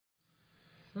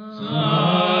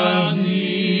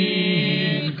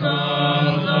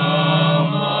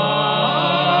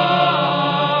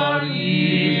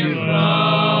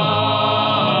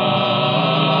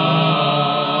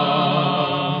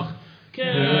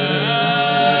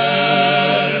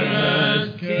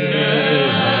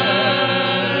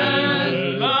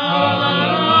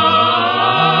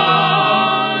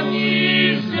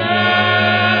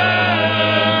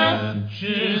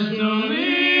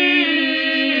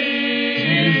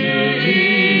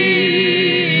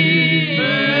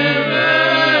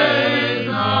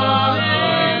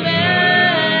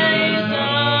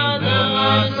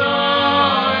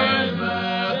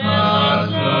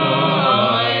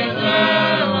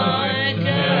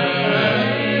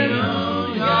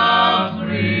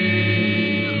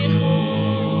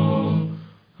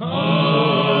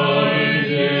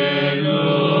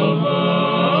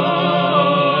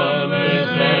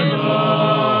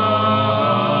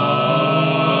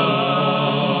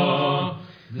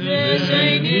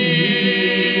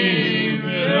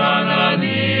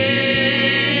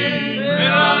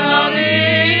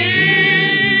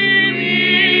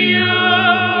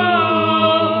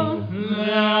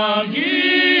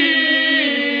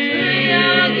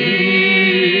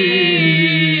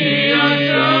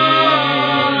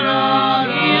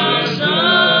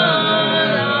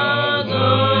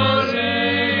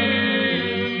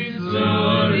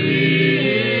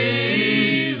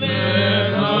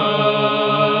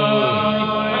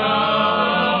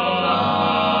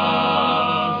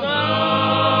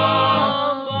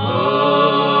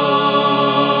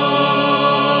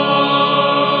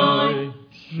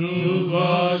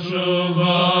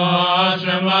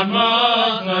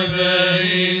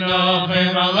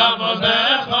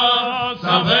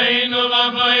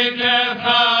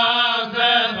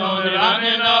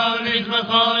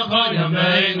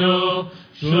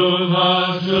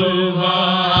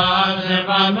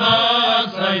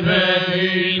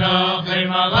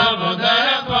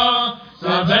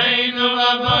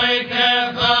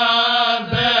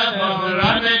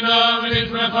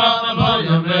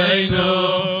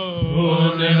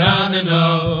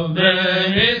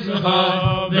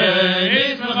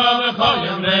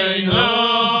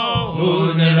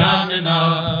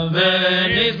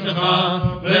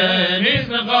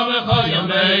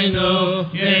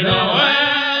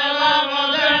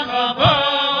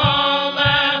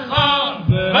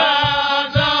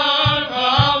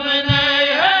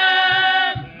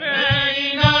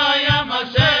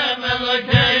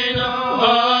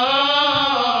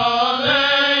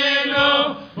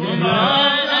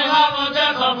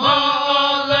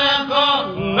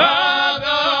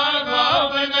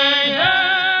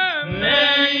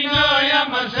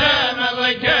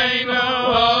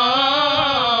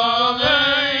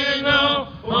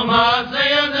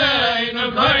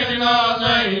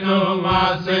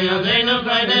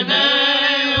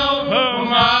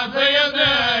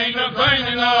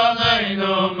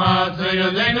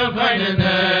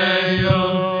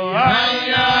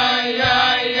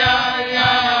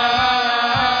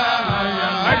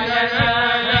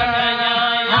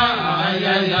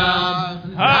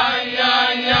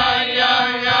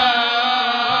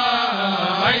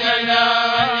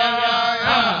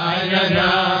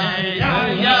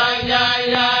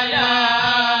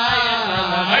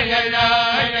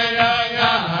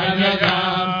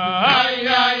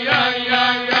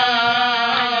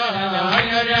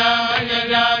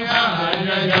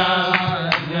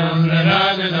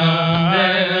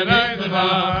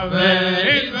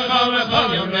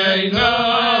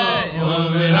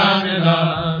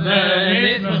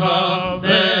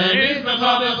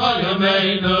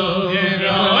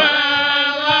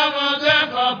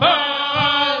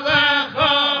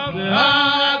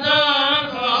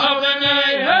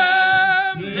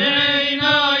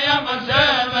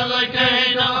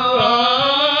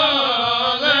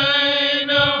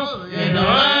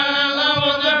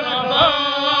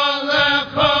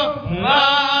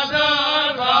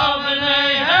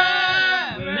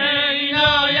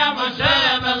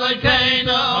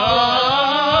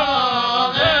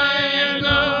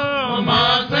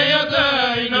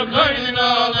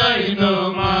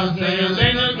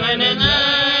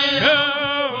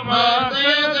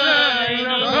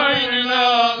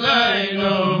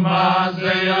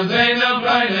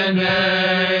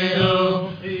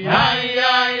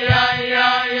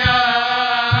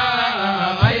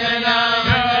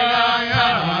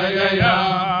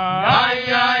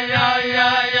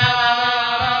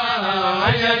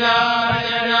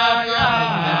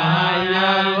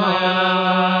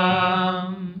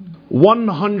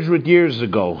Years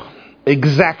ago,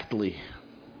 exactly,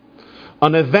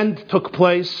 an event took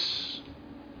place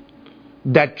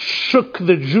that shook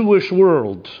the Jewish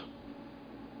world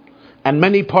and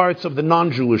many parts of the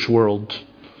non-Jewish world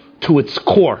to its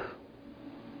core.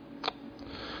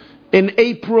 In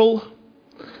April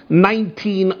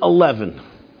 1911,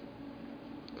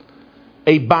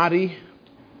 a body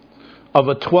of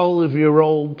a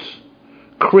 12-year-old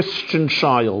Christian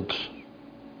child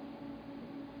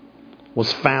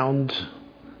was found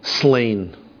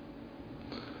slain.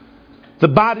 The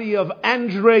body of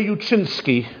Andrei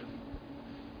Yuchinsky,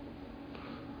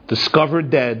 discovered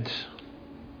dead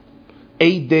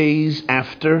 8 days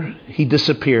after he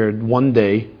disappeared one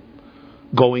day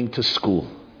going to school.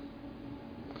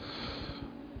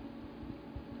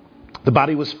 The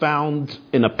body was found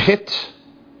in a pit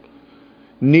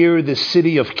near the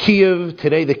city of Kiev,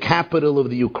 today the capital of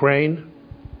the Ukraine.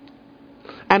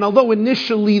 And although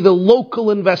initially the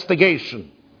local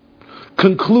investigation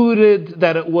concluded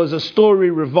that it was a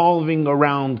story revolving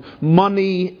around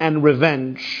money and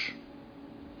revenge,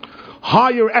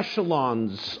 higher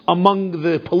echelons among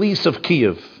the police of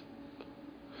Kiev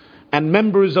and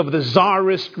members of the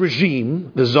Tsarist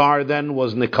regime, the Tsar then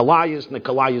was Nikolaius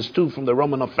II from the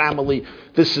Romanov family.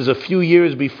 This is a few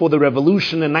years before the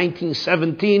revolution in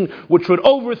 1917, which would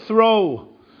overthrow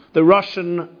the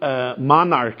Russian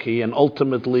monarchy, and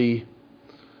ultimately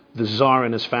the Tsar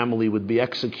and his family would be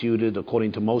executed,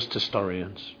 according to most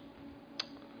historians.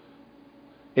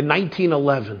 In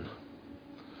 1911,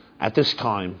 at this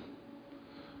time,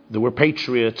 there were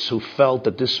patriots who felt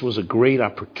that this was a great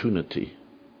opportunity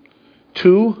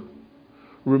to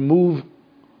remove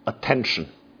attention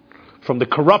from the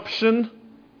corruption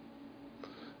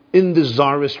in the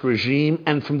Tsarist regime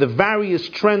and from the various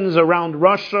trends around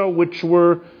Russia which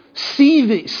were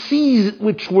seeking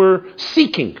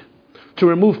to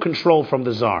remove control from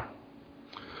the Tsar.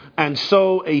 And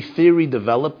so a theory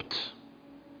developed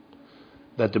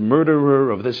that the murderer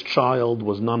of this child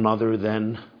was none other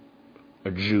than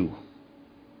a Jew.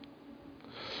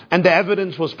 And the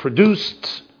evidence was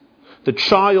produced. The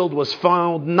child was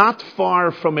found not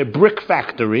far from a brick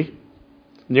factory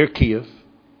near Kiev.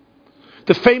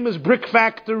 The famous brick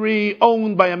factory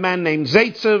owned by a man named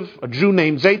Zaitsev, a Jew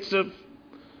named Zaitsev.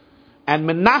 And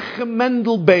Menachem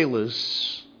Mendel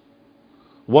Beilis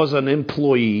was an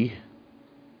employee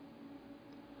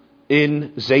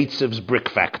in Zaitsev's brick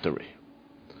factory.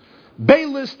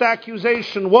 Beilis, the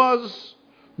accusation was,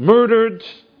 murdered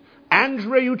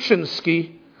Andrei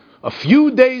Yuchinsky a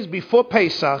few days before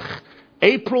Pesach,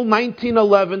 April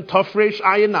 1911, Tafresh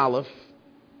Ayin Aleph,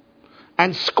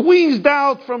 and squeezed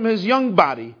out from his young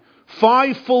body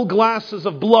 5 full glasses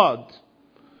of blood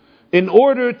in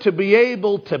order to be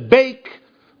able to bake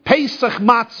Pesach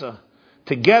matzah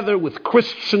together with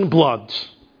Christian blood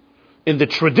in the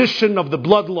tradition of the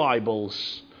blood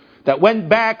libels that went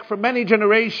back for many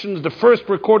generations. The first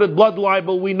recorded blood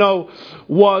libel we know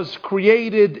was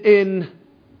created in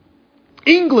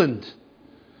England,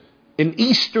 in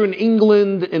eastern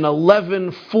England in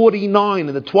 1149,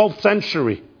 in the 12th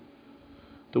century.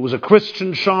 There was a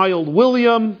Christian child,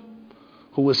 William,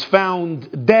 who was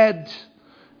found dead,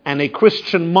 and a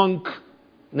Christian monk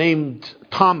named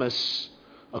Thomas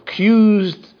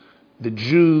accused the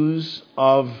Jews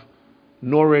of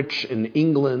Norwich in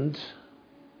England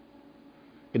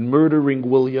in murdering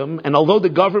William. And although the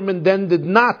government then did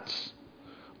not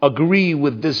agree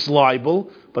with this libel,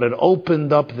 but it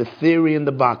opened up the theory in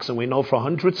the box. And we know for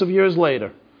hundreds of years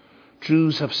later,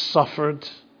 Jews have suffered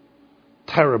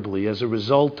terribly as a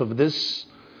result of this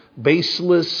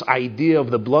baseless idea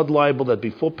of the blood libel that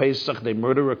before Pesach they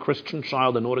murder a Christian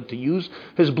child in order to use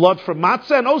his blood for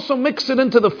matzah and also mix it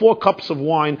into the 4 cups of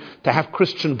wine to have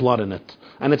Christian blood in it.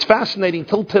 And it's fascinating,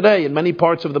 till today in many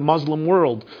parts of the Muslim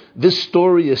world, this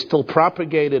story is still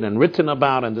propagated and written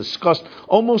about and discussed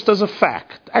almost as a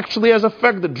fact. Actually, as a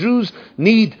fact, the Jews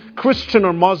need Christian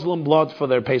or Muslim blood for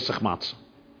their Pesach matzah.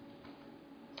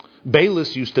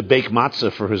 Beilis used to bake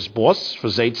matzah for his boss, for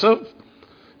Zaitsev,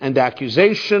 and the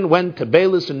accusation went to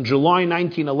Beilis in July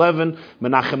 1911.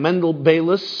 Menachem Mendel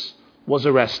Beilis was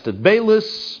arrested.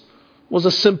 Beilis was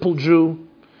a simple Jew.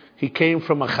 He came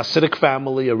from a Hasidic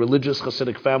family, a religious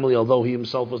Hasidic family, although he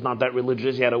himself was not that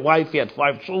religious. He had a wife, he had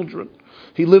 5 children.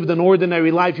 He lived an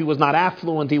ordinary life. He was not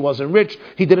affluent, he wasn't rich.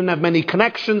 He didn't have many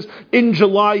connections. In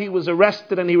July, he was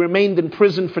arrested and he remained in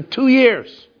prison for 2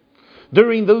 years.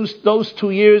 During those 2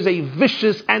 years, a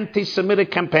vicious anti-Semitic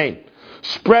campaign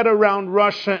spread around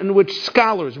Russia in which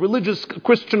scholars,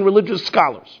 Christian religious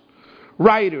scholars,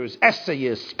 writers,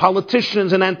 essayists,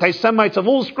 politicians, and anti-Semites of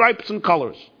all stripes and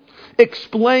colors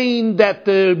explained that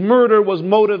the murder was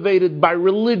motivated by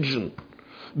religion.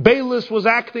 Beilis was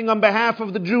acting on behalf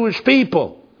of the Jewish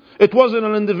people. It wasn't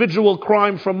an individual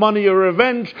crime for money or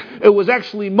revenge. It was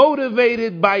actually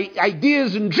motivated by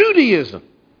ideas in Judaism.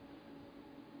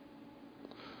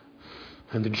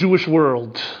 And the Jewish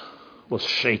world was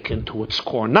shaken to its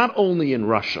core, not only in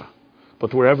Russia,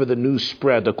 but wherever the news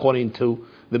spread according to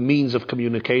the means of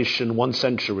communication 1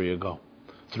 century ago,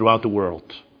 throughout the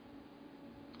world.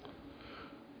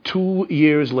 2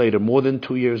 years later, more than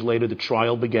 2 years later, the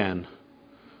trial began.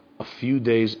 A few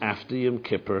days after Yom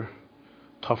Kippur,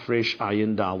 Tafresh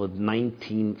Ayin Daled,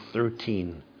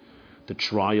 1913, the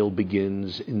trial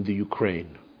begins in the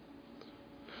Ukraine.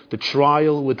 The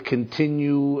trial would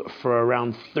continue for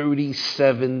around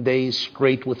 37 days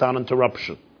straight without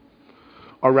interruption.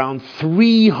 Around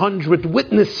 300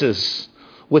 witnesses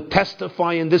would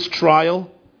testify in this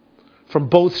trial from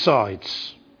both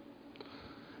sides.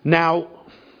 Now,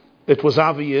 it was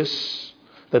obvious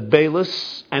that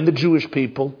Beilis and the Jewish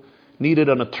people needed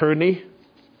an attorney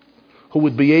who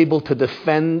would be able to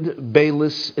defend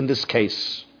Beilis in this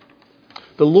case.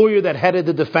 The lawyer that headed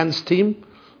the defense team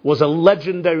was a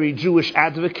legendary Jewish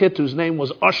advocate whose name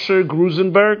was Osher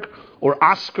Grusenberg, or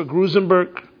Oscar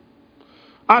Grusenberg.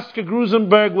 Oscar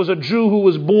Grusenberg was a Jew who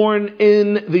was born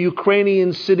in the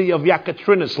Ukrainian city of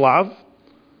Yekaterinoslav,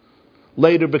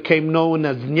 later became known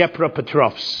as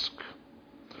Dnepropetrovsk.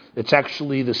 It's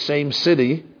actually the same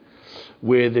city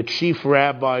where the chief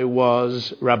rabbi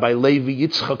was Rabbi Levi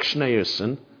Yitzchak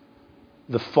Schneerson,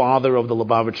 the father of the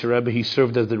Lubavitcher Rebbe. He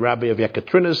served as the rabbi of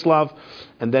Yekaterinoslav,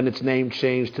 and then its name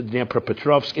changed to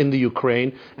Dnepropetrovsk in the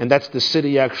Ukraine, and that's the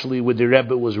city actually where the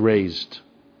Rebbe was raised.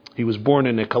 He was born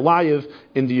in Nikolaev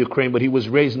in the Ukraine, but he was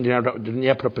raised in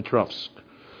Dnepropetrovsk.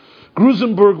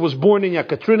 Grusenberg was born in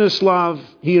Yekaterinoslav.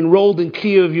 He enrolled in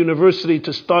Kiev University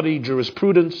to study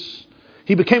jurisprudence.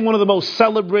 He became one of the most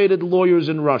celebrated lawyers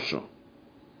in Russia.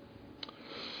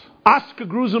 Oscar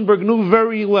Grusenberg knew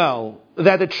very well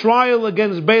that a trial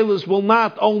against Beilis will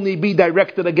not only be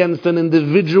directed against an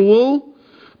individual,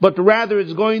 but rather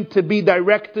it's going to be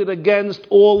directed against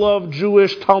all of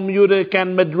Jewish Talmudic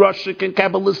and Midrashic and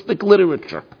Kabbalistic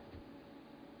literature,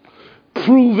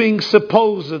 proving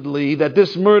supposedly that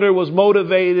this murder was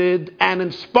motivated and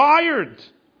inspired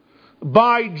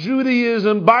by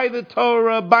Judaism, by the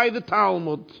Torah, by the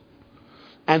Talmud.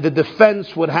 And the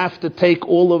defense would have to take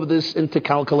all of this into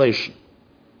calculation.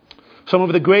 Some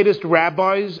of the greatest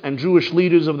rabbis and Jewish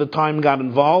leaders of the time got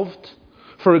involved.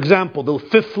 For example, the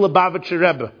fifth Lubavitcher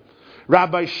Rebbe,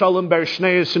 Rabbi Shalom Ber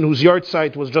Schneerson, whose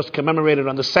yahrzeit was just commemorated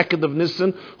on the 2nd of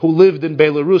Nisan, who lived in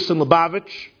Belarus in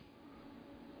Lubavitch,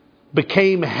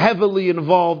 became heavily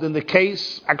involved in the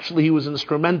case. Actually, he was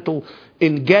instrumental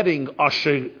in getting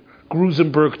Osher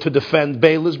Grusenberg to defend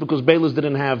Beilis, because Beilis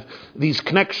didn't have these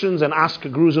connections, and Oscar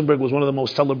Grusenberg was one of the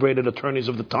most celebrated attorneys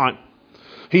of the time.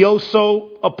 He also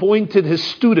appointed his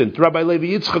student, Rabbi Levi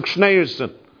Yitzchak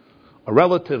Schneerson, a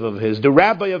relative of his, the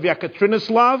rabbi of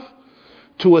Yekaterinoslav,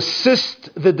 to assist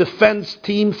the defense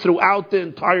team throughout the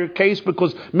entire case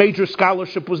because major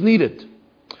scholarship was needed.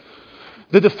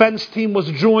 The defense team was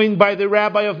joined by the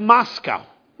rabbi of Moscow,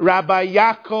 Rabbi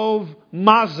Yaakov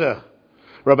Mazer.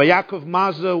 Rabbi Yaakov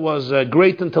Mazer was a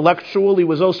great intellectual. He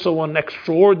was also an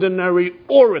extraordinary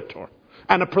orator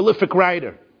and a prolific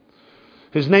writer.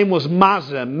 His name was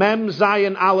Mazer, Mem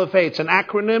Zayin Aleph Hey. It's an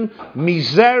acronym,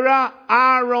 Mizera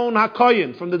Aaron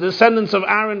HaKohen, from the descendants of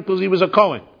Aaron because he was a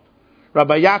Kohen.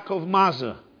 Rabbi Yaakov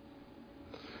Mazer.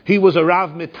 He was a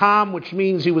Rav Mitam, which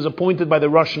means he was appointed by the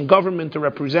Russian government to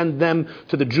represent them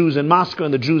to the Jews in Moscow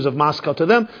and the Jews of Moscow to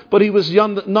them. But he was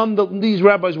these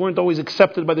rabbis weren't always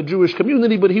accepted by the Jewish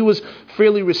community, but he was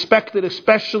fairly respected,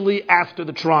 especially after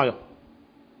the trial.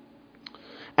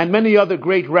 And many other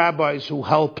great rabbis who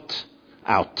helped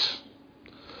out.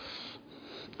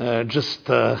 An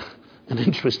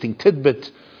interesting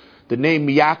tidbit. The name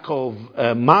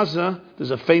Yaakov Mazer,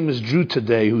 there's a famous Jew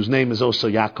today whose name is also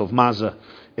Yaakov Mazer.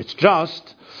 It's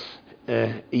just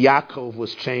Yaakov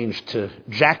was changed to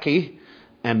Jackie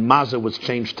and Mazer was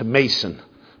changed to Mason.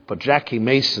 But Jackie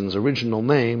Mason's original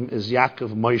name is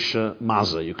Yaakov Moshe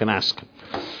Mazer. You can ask him.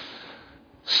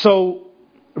 So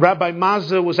Rabbi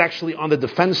Mazer was actually on the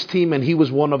defense team, and he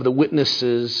was one of the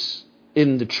witnesses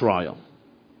in the trial.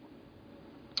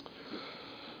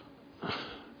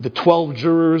 The 12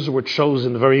 jurors were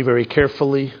chosen very, very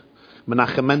carefully.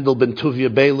 Menachem Mendel ben Tuvia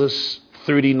Beilis,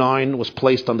 39, was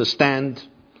placed on the stand,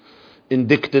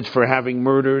 indicted for having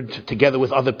murdered, together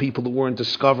with other people who weren't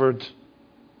discovered,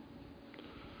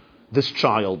 this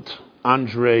child,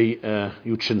 Andrei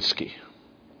Yuchinsky.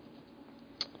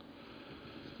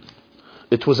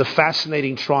 It was a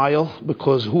fascinating trial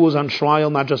because who was on trial?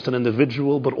 Not just an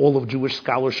individual, but all of Jewish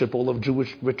scholarship, all of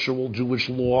Jewish ritual, Jewish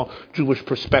law, Jewish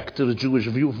perspectives, Jewish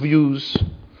views.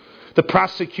 The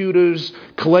prosecutors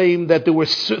claimed that there were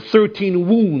 13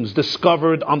 wounds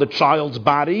discovered on the child's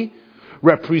body,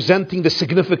 representing the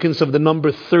significance of the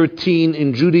number 13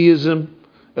 in Judaism.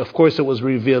 Of course, it was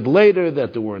revealed later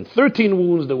that there weren't 13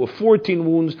 wounds, there were 14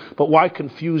 wounds, but why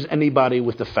confuse anybody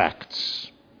with the facts?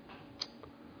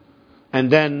 And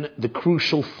then the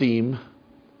crucial theme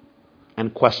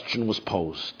and question was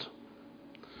posed.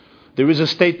 There is a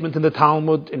statement in the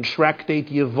Talmud in Tractate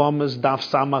Yevamas Daf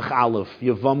Samach Aleph,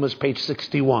 Yevamas page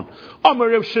 61. Amar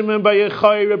Reb Shimon bar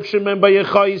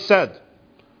Yochai said,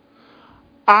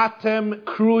 Atem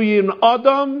kruyin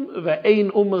Adam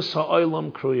ve'ein umas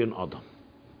ha'olam kruyin Adam.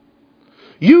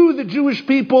 You, the Jewish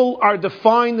people, are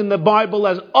defined in the Bible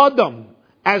as Adam,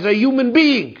 as a human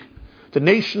being. The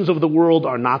nations of the world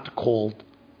are not called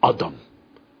Adam.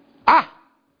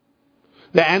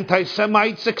 The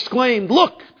anti-Semites exclaimed,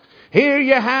 look, here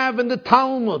you have in the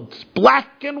Talmud,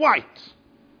 black and white,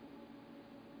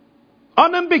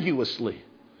 unambiguously,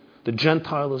 the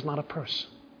Gentile is not a person.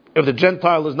 If the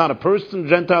Gentile is not a person,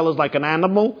 Gentile is like an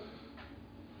animal,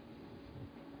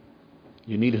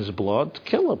 you need his blood,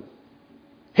 kill him.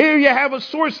 Here you have a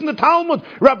source in the Talmud,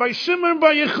 Rabbi Shimon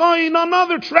bar Yochai, in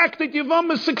another tractate,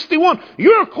 Yevamas 61.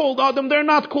 You're called Adam, they're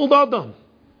not called Adam.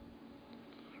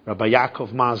 Rabbi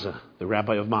Yaakov Maza, the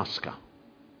rabbi of Moscow,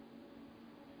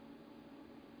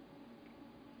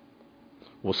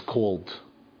 was called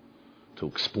to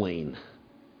explain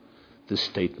this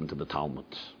statement in the Talmud.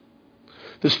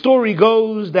 The story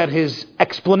goes that his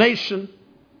explanation,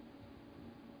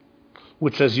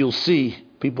 which as you'll see,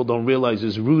 people don't realize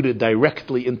is rooted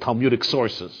directly in Talmudic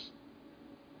sources.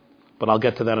 But I'll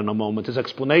get to that in a moment. His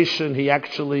explanation, he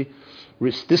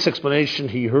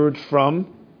heard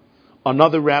from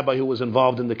another rabbi who was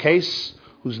involved in the case,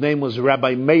 whose name was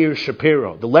Rabbi Meir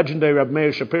Shapiro. The legendary Rabbi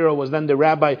Meir Shapiro was then the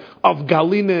rabbi of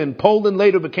Galina in Poland,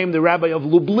 later became the rabbi of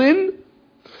Lublin.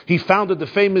 He founded the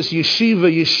famous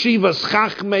Yeshiva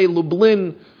Chachmei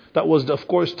Lublin, that was, of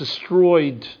course,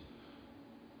 destroyed.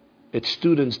 Its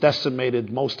students decimated,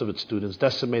 most of its students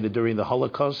decimated during the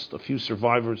Holocaust. A few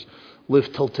survivors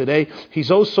live till today.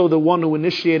 He's also the one who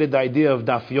initiated the idea of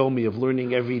Daf Yomi, of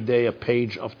learning every day a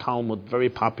page of Talmud, very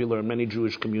popular in many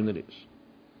Jewish communities.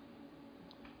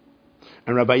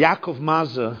 And Rabbi Yaakov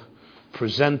Maza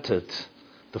presented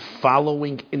the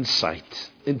following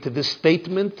insight into this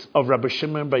statement of Rabbi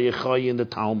Shimon bar Yochai in the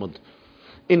Talmud.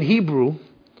 In Hebrew,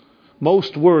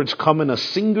 most words come in a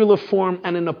singular form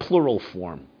and in a plural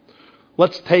form.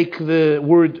 Let's take the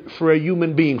word for a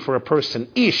human being, for a person.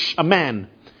 Ish, a man.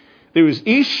 There is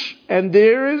Ish and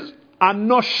there is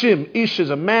Anoshim. Ish is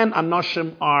a man,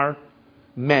 Anoshim are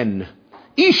men.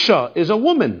 Isha is a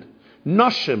woman.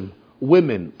 Noshim,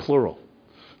 women, plural.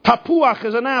 Tapuach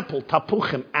is an apple.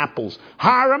 Tapuchim, apples.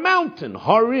 Har, a mountain.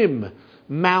 Harim,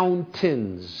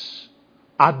 mountains.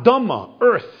 Adama,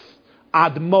 earth.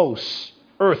 Admos,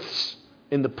 earths,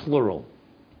 in the plural.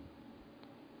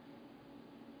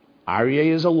 Aryeh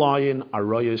is a lion,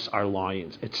 arayos are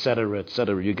lions, etc.,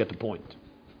 etc. You get the point.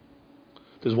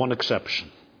 There's one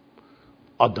exception.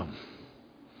 Adam.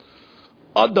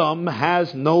 Adam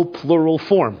has no plural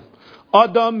form.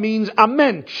 Adam means a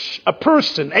mensch, a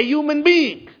person, a human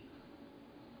being.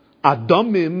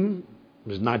 Adamim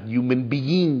is not human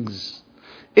beings.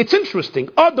 It's interesting.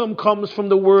 Adam comes from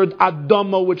the word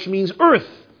Adama, which means earth.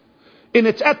 In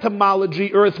its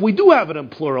etymology, earth, we do have it in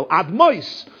plural,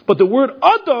 admois. But the word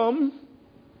Adam,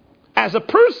 as a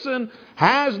person,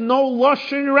 has no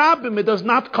lashon rabim. It does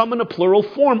not come in a plural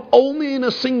form, only in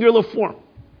a singular form.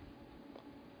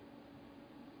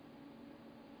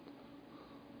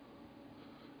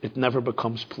 It never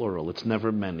becomes plural. It's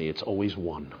never many. It's always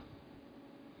one.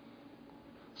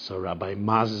 So Rabbi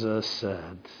Maza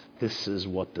said, this is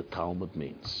what the Talmud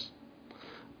means.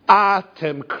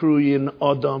 Atem kruyin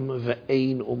Adam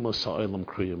ve'ein umas ha'olam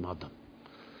kruyin Adam.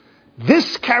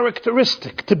 This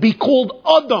characteristic, to be called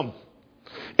Adam,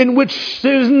 in which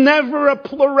there's never a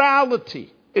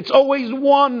plurality. It's always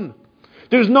one.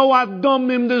 There's no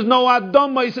Adamim, there's no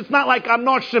Adamais. It's not like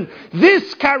Anoshim.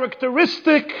 This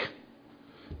characteristic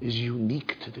is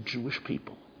unique to the Jewish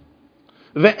people.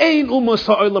 Ve'ein umas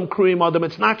ha'olam kruyin Adam.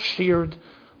 It's not shared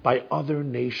by other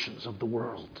nations of the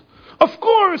world. Of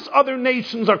course, other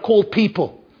nations are called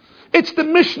people. It's the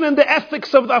mission and the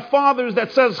ethics of our fathers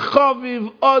that says,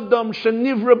 Chaviv Adam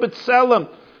Shenivra B'Tselem.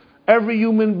 Every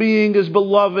human being is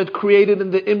beloved, created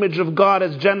in the image of God,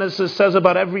 as Genesis says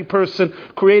about every person,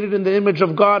 created in the image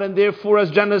of God, and therefore,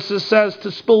 as Genesis says,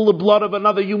 to spill the blood of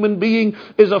another human being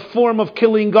is a form of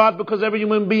killing God, because every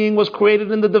human being was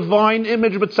created in the divine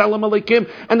image, B'Tselem Elokim,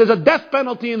 and there's a death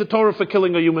penalty in the Torah for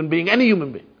killing a human being, any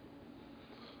human being.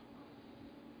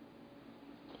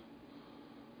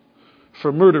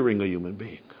 For murdering a human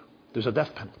being, there's a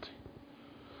death penalty.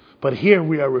 But here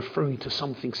we are referring to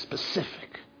something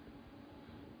specific.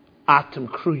 Atem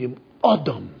kruyim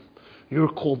Adam. You're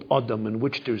called Adam, in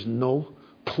which there's no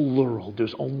plural.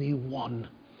 There's only one.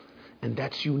 And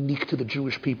that's unique to the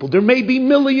Jewish people. There may be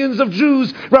millions of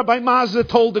Jews, Rabbi Mazda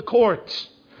told the court.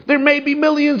 There may be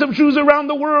millions of Jews around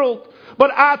the world.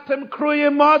 But Atem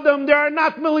kruyim Adam, there are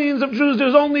not millions of Jews.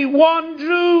 There's only one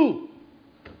Jew.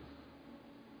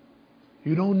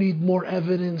 You don't need more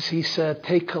evidence, he said.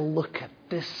 Take a look at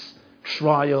this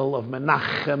trial of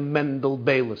Menachem Mendel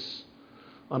Beilis,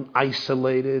 an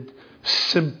isolated,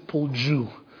 simple Jew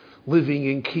living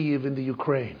in Kiev in the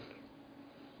Ukraine.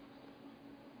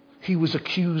 He was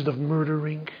accused of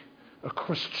murdering a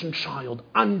Christian child,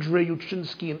 Andrei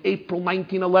Yuchinsky, in April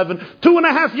 1911,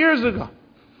 2.5 years ago.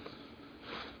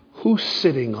 Who's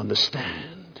sitting on the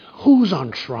stand? Who's on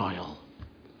trial?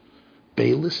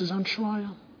 Beilis is on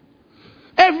trial.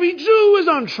 Every Jew is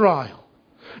on trial.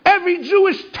 Every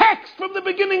Jewish text from the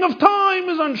beginning of time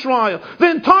is on trial.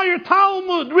 The entire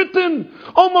Talmud, written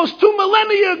almost 2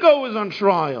 millennia ago, is on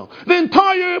trial. The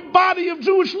entire body of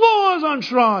Jewish law is on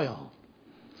trial.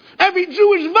 Every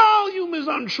Jewish volume is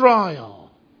on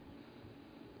trial.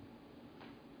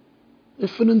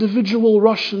 If an individual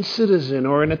Russian citizen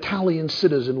or an Italian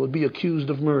citizen would be accused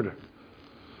of murder,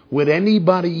 would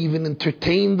anybody even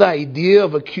entertain the idea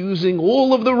of accusing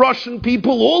all of the Russian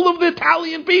people, all of the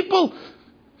Italian people,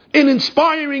 in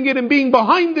inspiring it and being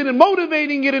behind it and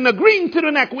motivating it and agreeing to it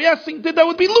and acquiescing to it? That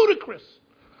would be ludicrous.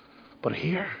 But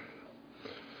here,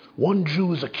 one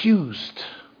Jew is accused,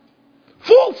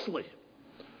 falsely,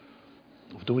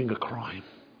 of doing a crime.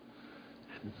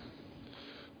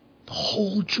 The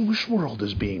whole Jewish world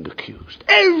is being accused.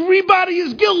 Everybody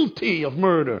is guilty of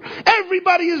murder.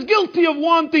 Everybody is guilty of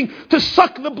wanting to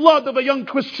suck the blood of a young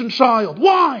Christian child.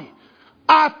 Why?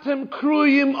 Atem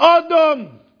kruyim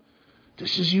Adam.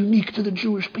 This is unique to the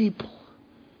Jewish people.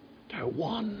 They're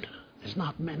one. There's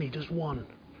not many, there's one.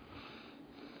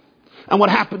 And what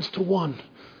happens to one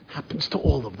happens to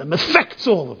all of them, affects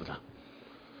all of them.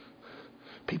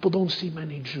 People don't see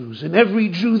many Jews. In every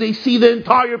Jew, they see the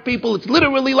entire people. It's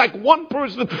literally like one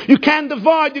person. You can't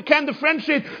divide, you can't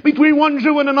differentiate between one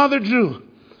Jew and another Jew.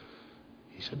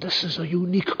 He said, this is a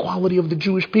unique quality of the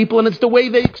Jewish people, and it's the way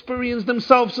they experience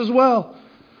themselves as well.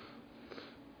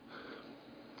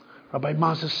 Rabbi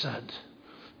Mazda said,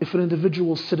 if an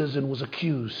individual citizen was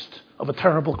accused of a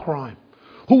terrible crime,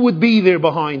 who would be there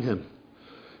behind him?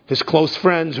 His close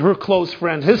friends, her close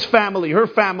friends, his family, her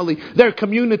family, their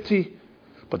community.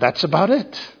 But that's about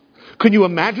it. Can you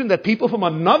imagine that people from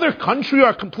another country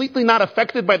are completely not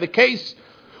affected by the case,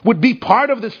 would be part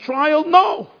of this trial?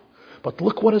 No. But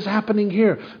look what is happening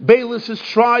here. Beilis'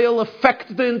 trial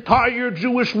affects the entire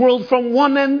Jewish world from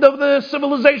one end of the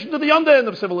civilization to the other end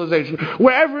of civilization.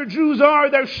 Wherever Jews are,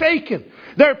 they're shaken.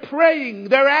 They're praying,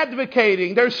 they're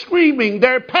advocating, they're screaming,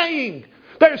 they're paying,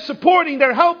 they're supporting,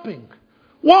 they're helping.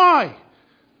 Why?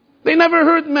 They never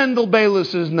heard Mendel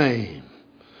Beilis' name.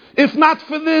 If not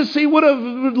for this, he would have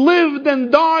lived and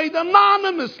died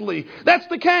anonymously. That's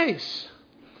the case.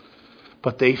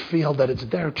 But they feel that it's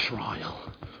their trial.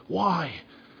 Why?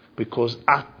 Because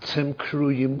Atem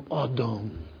kruyim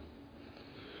Adam.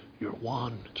 You're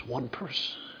one. It's one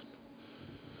person.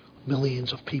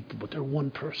 Millions of people, but they're one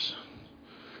person.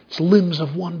 It's limbs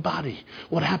of one body.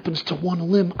 What happens to one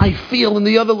limb, I feel in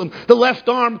the other limb. The left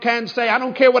arm can't say, I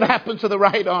don't care what happens to the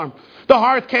right arm. The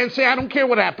heart can't say, I don't care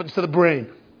what happens to the brain.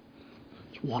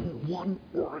 It's one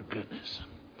organism.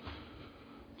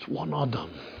 It's one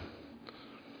Adam.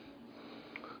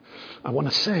 I want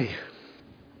to say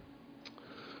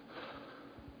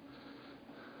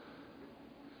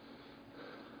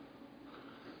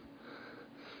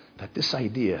that this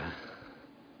idea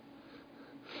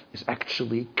is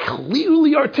actually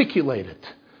clearly articulated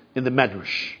in the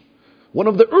Medrash. One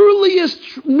of the earliest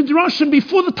Midrashim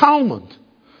before the Talmud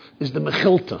is the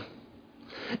Mechilta.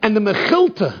 And the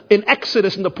Mechilta in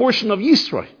Exodus, in the portion of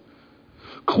Yisro,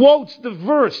 quotes the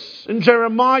verse in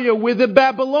Jeremiah where the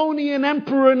Babylonian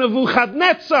emperor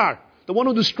Nebuchadnezzar, the one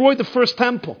who destroyed the first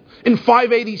temple in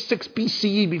 586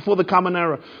 BCE, before the Common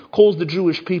Era, calls the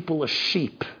Jewish people a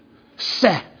sheep.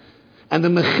 Seh. And the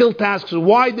Mechilta asks,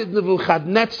 why did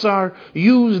Nebuchadnezzar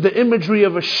use the imagery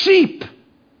of a sheep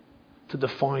to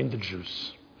define the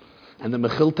Jews. And the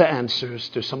Mechilta answers,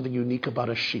 there's something unique about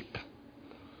a sheep.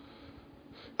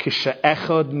 Kisha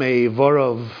echad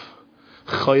me'ivorov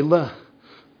choyle,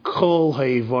 kol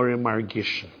ha'ivorim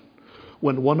margishin.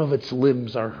 When one of its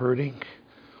limbs are hurting,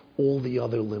 all the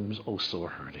other limbs also are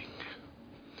hurting.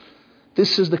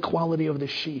 This is the quality of the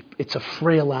sheep. It's a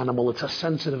frail animal. It's a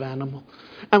sensitive animal.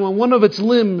 And when one of its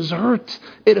limbs hurt,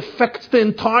 it affects the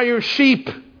entire sheep.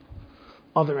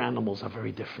 Other animals are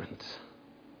very different.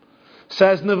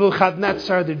 Says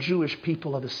Nebuchadnezzar, the Jewish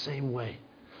people are the same way.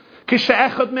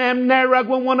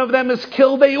 When one of them is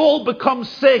killed, they all become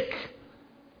sick.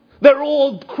 They're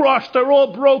all crushed. They're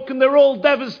all broken. They're all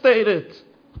devastated.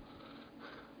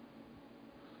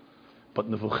 But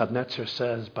Nebuchadnezzar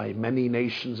says, by many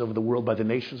nations of the world, by the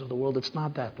nations of the world, it's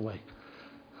not that way.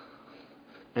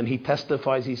 And he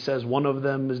testifies, he says, one of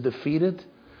them is defeated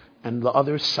and the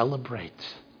others celebrate.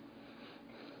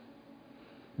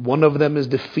 One of them is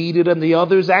defeated and the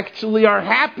others actually are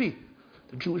happy.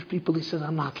 The Jewish people, he says,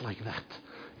 are not like that.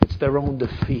 It's their own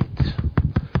defeat.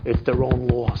 It's their own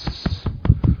loss.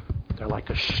 They're like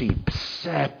a sheep.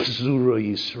 Sep Zura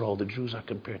Yisrael. The Jews are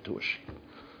compared to a sheep.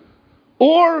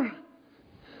 Or,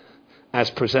 as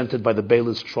presented by the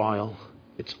Beilis trial,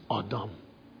 it's Adam.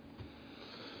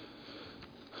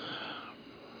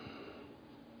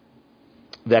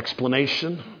 The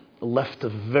explanation left a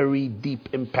very deep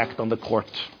impact on the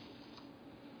court.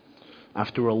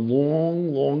 After a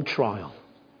long, long trial,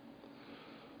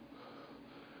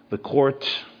 the court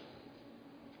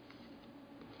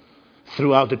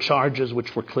threw out the charges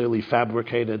which were clearly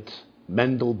fabricated.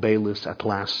 Mendel Beilis at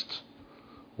last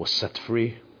was set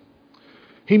free.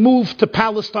 He moved to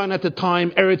Palestine at the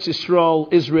time. Eretz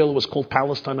Yisrael, Israel was called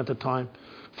Palestine at the time.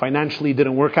 Financially, it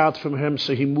didn't work out for him,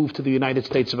 so he moved to the United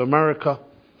States of America.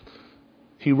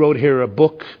 He wrote here a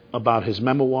book about his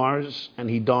memoirs, and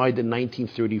he died in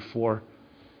 1934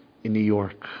 in New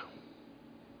York.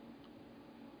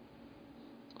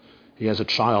 He has a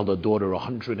child, a daughter,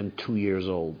 102 years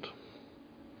old.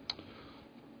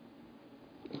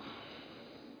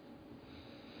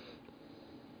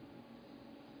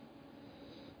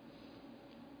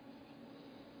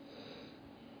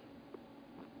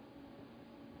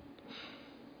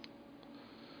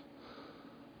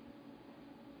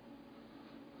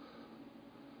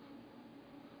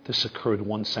 This occurred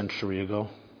 1 century ago,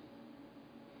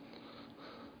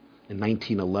 in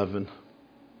 1911.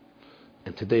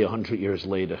 And today, 100 years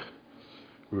later,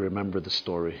 we remember the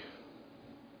story.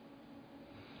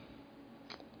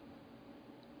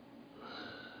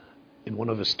 In one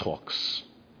of his talks,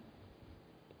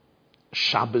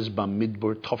 Shabbos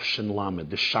Bamidbar Tovshin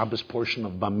Lamed, the Shabbos portion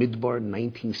of Bamidbar,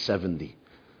 1970,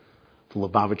 the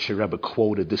Lubavitcher Rebbe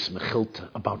quoted this Mechilta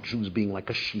about Jews being like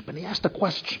a sheep. And he asked a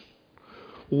question.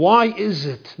 Why is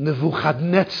it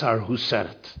Nebuchadnezzar who said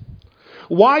it?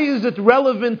 Why is it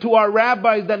relevant to our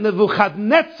rabbis that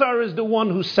Nebuchadnezzar is the one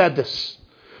who said this?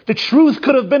 The truth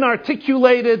could have been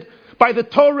articulated by the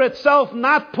Torah itself,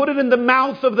 not put it in the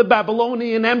mouth of the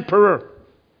Babylonian emperor.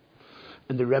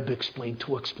 And the Rebbe explained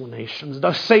 2 explanations.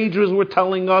 The sages were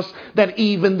telling us that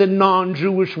even the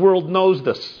non-Jewish world knows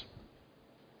this.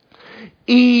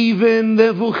 Even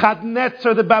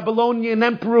Nebuchadnezzar, the Babylonian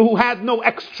emperor, who had no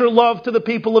extra love to the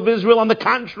people of Israel. On the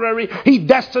contrary, he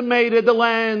decimated the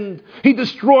land. He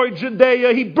destroyed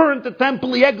Judea. He burnt the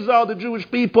temple. He exiled the Jewish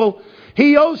people.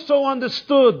 He also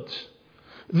understood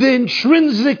the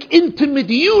intrinsic, intimate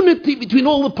unity between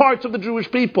all the parts of the Jewish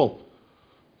people.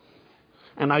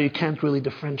 And now you can't really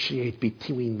differentiate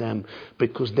between them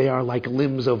because they are like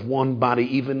limbs of one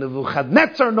body. Even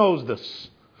Nebuchadnezzar knows this.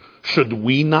 Should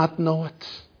we not know it?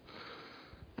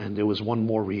 And there was one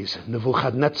more reason.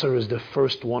 Nebuchadnezzar is the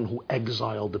first one who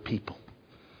exiled the people.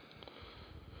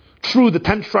 True, the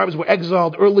 10 tribes were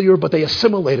exiled earlier, but they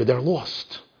assimilated. They're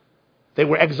lost. They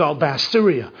were exiled by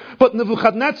Assyria. But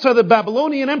Nebuchadnezzar, the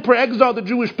Babylonian emperor, exiled the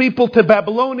Jewish people to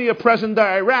Babylonia,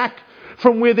 present-day Iraq,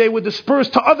 from where they were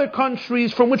dispersed to other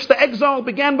countries from which the exile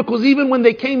began, because even when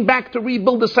they came back to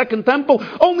rebuild the second temple,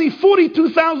 only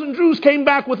 42,000 Jews came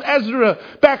back with Ezra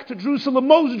back to Jerusalem.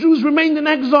 Most Jews remained in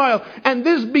exile. And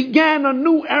this began a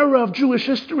new era of Jewish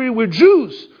history where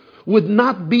Jews would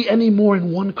not be anymore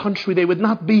in one country. They would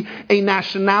not be a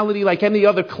nationality like any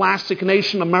other classic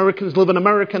nation. Americans live in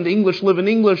America, and the English live in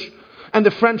English, and the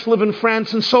French live in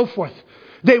France, and so forth.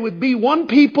 They would be one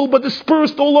people, but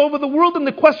dispersed all over the world. And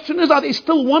the question is, are they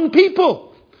still one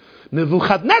people?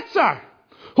 Nebuchadnezzar,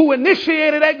 who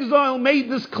initiated exile, made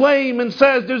this claim and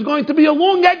says there's going to be a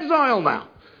long exile now.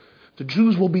 The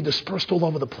Jews will be dispersed all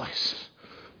over the place,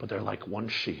 but they're like one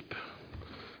sheep.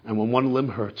 And when one limb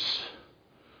hurts,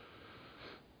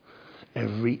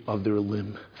 every other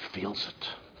limb feels it.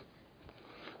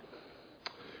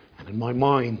 And in my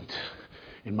mind,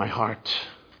 in my heart,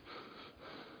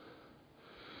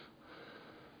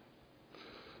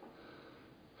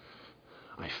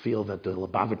 I feel that the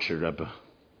Lubavitcher Rebbe,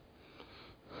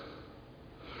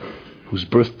 whose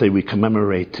birthday we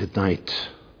commemorate tonight,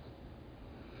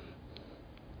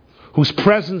 whose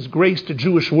presence graced the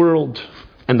Jewish world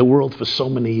and the world for so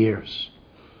many years,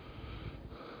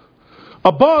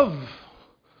 above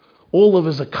all of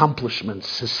his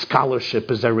accomplishments, his scholarship,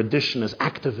 his erudition, his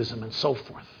activism, and so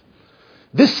forth,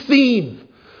 this theme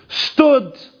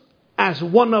stood as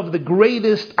one of the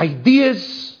greatest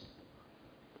ideas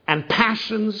and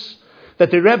passions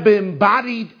that the Rebbe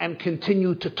embodied and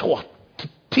continued to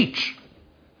teach.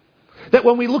 That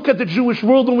when we look at the Jewish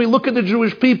world, when we look at the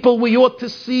Jewish people, we ought to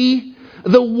see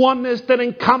the oneness that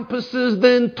encompasses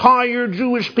the entire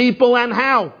Jewish people, and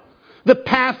how the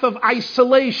path of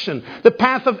isolation, the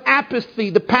path of apathy,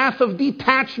 the path of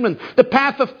detachment, the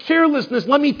path of carelessness.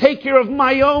 Let me take care of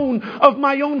my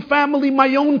own family,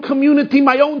 my own community,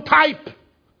 my own type,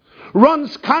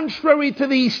 runs contrary to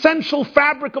the essential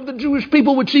fabric of the Jewish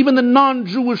people, which even the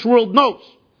non-Jewish world knows.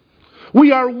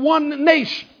 We are one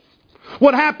nation.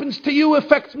 What happens to you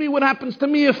affects me. What happens to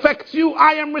me affects you.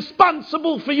 I am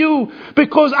responsible for you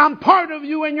because I'm part of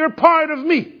you and you're part of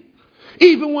me.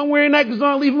 Even when we're in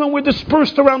exile, even when we're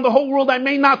dispersed around the whole world, I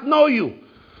may not know you.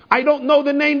 I don't know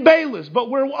the name Beilis, but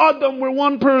we're Adam, we're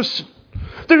one person.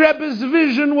 The Rebbe's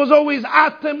vision was always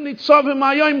Atem nitzavim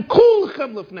hayom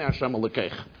kulchem lifnei Hashem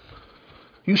Elokeichem.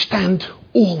 You stand,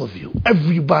 all of you,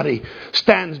 everybody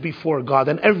stands before God,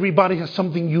 and everybody has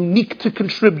something unique to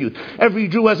contribute. Every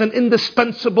Jew has an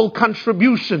indispensable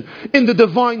contribution in the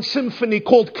divine symphony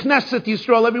called Knesset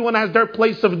Yisrael. Everyone has their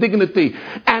place of dignity.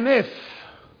 And if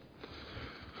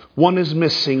one is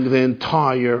missing, the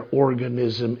entire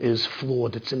organism is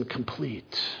flawed, it's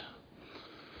incomplete.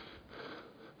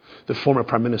 The former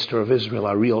Prime Minister of Israel,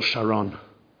 Ariel Sharon,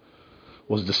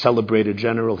 was the celebrated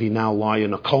general. He now lies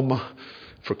in a coma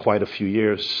for quite a few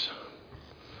years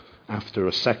after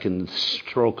a second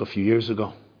stroke a few years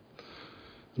ago.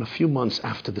 And a few months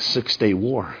after the Six-Day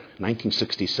War,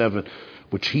 1967,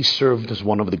 which he served as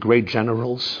one of the great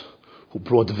generals who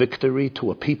brought victory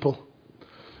to a people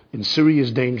in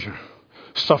serious danger,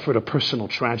 suffered a personal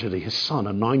tragedy. His son,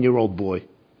 a 9-year-old boy,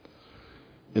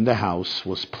 in the house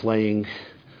was playing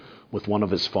with one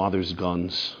of his father's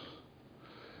guns,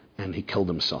 and he killed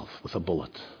himself with a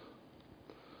bullet.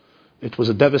 It was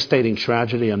a devastating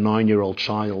tragedy, a 9-year-old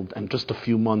child, and just a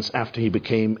few months after he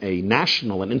became a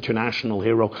national and international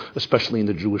hero, especially in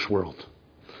the Jewish world.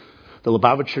 The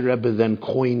Lubavitcher Rebbe then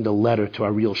coined a letter to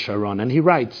Ariel Sharon, and he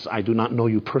writes, I do not know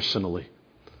you personally,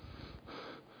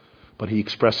 but he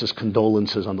expresses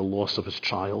condolences on the loss of his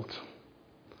child.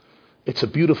 It's a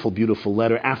beautiful, beautiful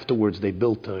letter. Afterwards, they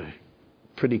built a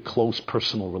pretty close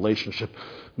personal relationship.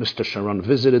 Mr. Sharon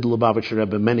visited Lubavitcher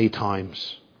Rebbe many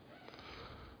times.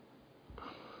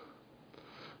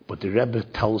 But the Rebbe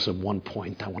tells him one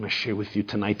point I want to share with you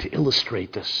tonight to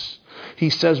illustrate this. He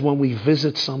says when we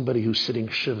visit somebody who's sitting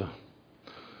Shiva,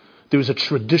 there is a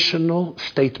traditional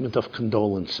statement of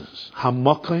condolences.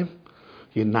 Hamakim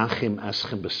Yenachim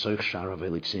Eschem B'Soich Sharav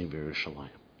Elitzim V'Yerushalayim.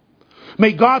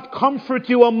 May God comfort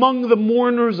you among the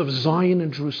mourners of Zion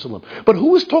and Jerusalem. But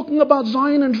who is talking about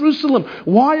Zion and Jerusalem?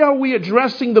 Why are we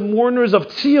addressing the mourners of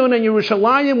Zion and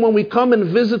Yerushalayim when we come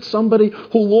and visit somebody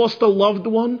who lost a loved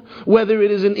one? Whether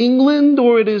it is in England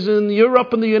or it is in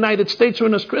Europe, in the United States or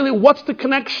in Australia, what's the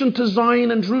connection to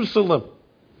Zion and Jerusalem?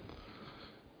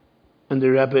 And the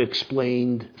Rebbe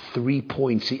explained 3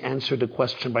 points. He answered the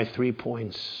question by 3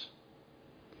 points.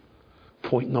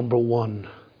 Point number 1.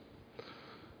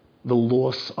 The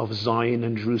loss of Zion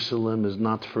and Jerusalem is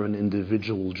not for an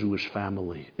individual Jewish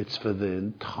family. It's for the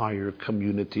entire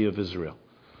community of Israel.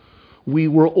 We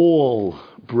were all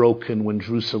broken when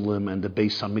Jerusalem and the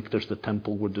Beis HaMikdash, the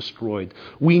temple, were destroyed.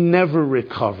 We never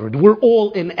recovered. We're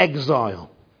all in exile.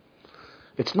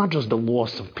 It's not just the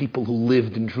loss of people who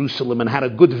lived in Jerusalem and had a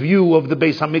good view of the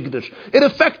Beis HaMikdash. It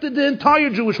affected the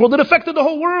entire Jewish world. It affected the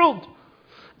whole world.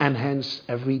 And hence,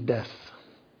 every death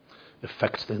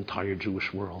affects the entire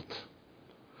Jewish world.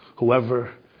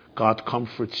 Whoever, God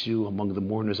comforts you among the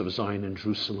mourners of Zion and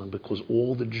Jerusalem, because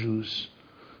all the Jews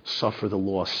suffer the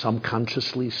loss, some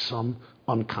consciously, some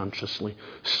unconsciously,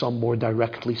 some more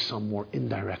directly, some more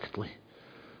indirectly.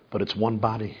 But it's one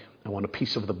body, and when a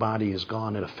piece of the body is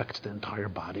gone, it affects the entire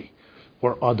body.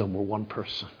 We're Adam, we're one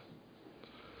person.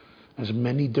 as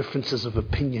many differences of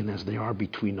opinion as there are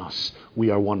between us. We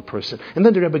are one person. And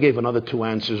then the Rebbe gave another two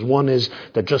answers. One is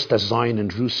that just as Zion and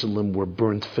Jerusalem were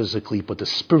burnt physically, but the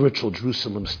spiritual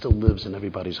Jerusalem still lives in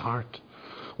everybody's heart.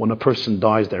 When a person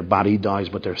dies, their body dies,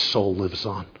 but their soul lives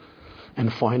on.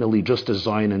 And finally, just as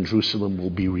Zion and Jerusalem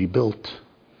will be rebuilt,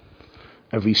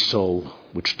 every soul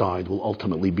which died will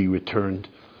ultimately be returned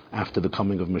after the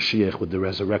coming of Mashiach with the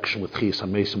resurrection, with Chiyas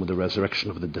HaMesim, with the resurrection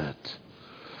of the dead.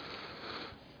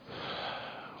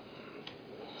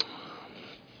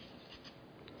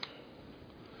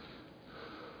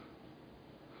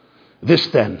 This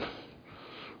then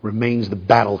remains the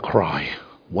battle cry,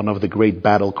 one of the great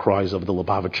battle cries of the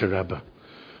Lubavitcher Rebbe,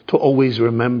 to always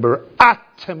remember,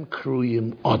 Atem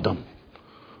Kruyim Adam.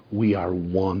 We are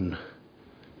one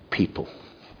people.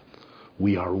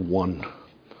 We are one.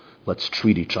 Let's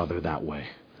treat each other that way.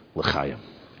 L'chaim.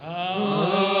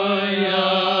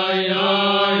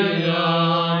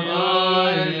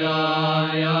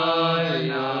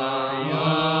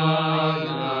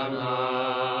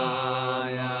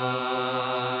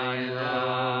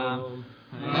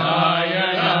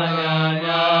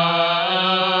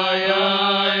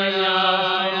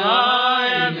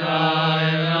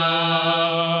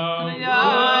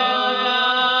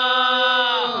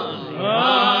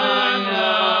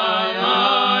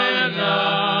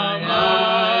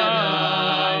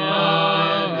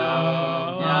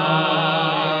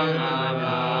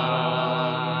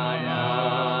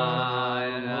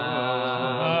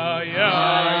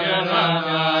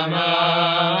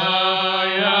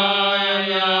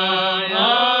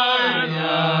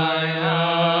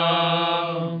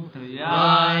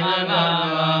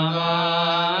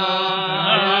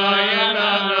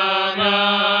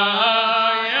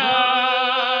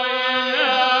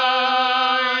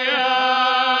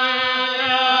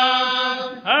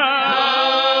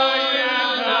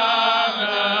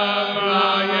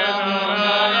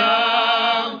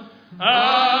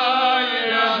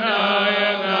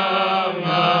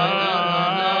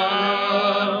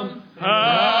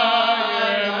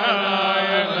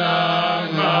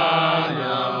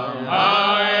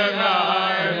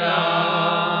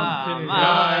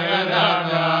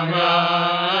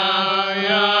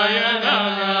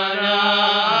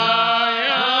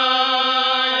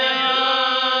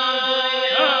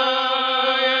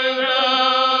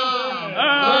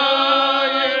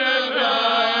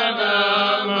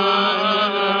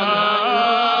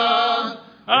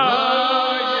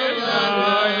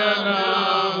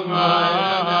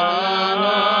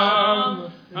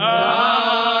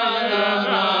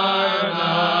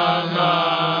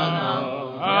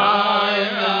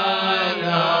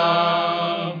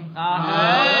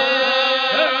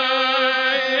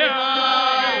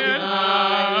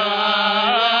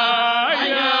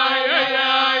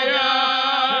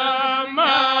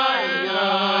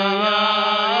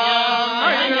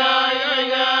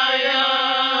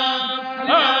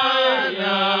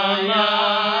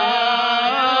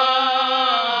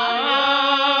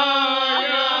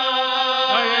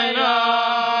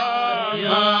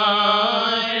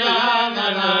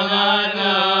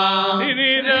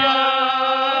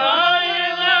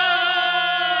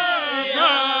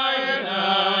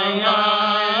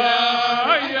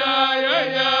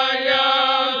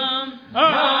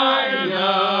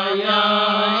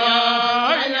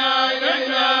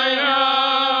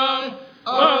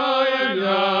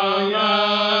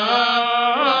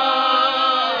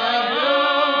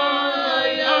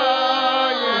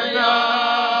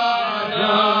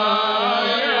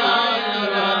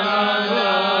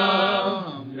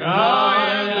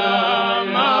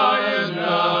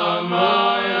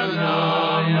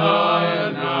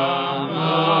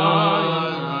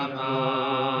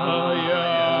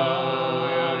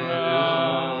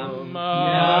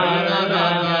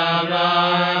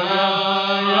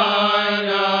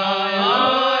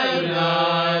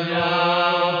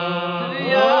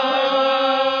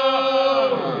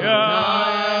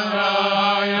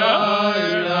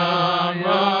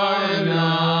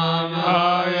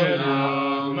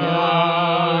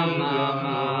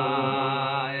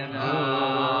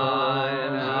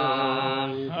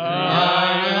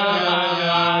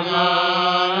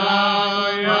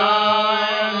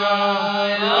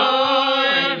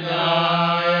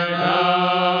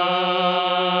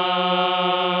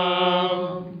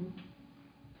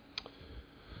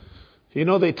 You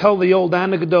know, they tell the old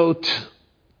anecdote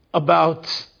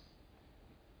about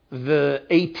the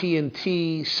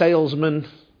AT&T salesman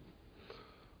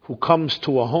who comes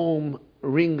to a home,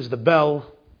 rings the bell,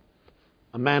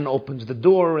 a man opens the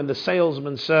door, and the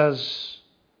salesman says,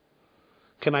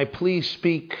 "Can I please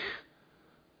speak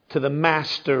to the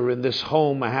master in this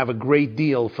home, I have a great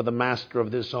deal for the master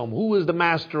of this home. Who is the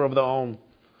master of the home?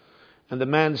 And the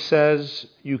man says,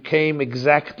 you came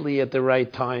exactly at the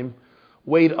right time.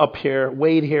 Wait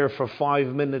here for 5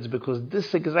 minutes, because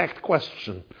this exact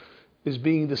question is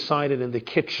being decided in the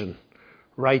kitchen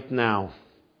right now.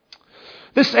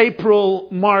 This April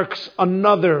marks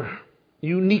another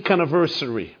unique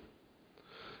anniversary.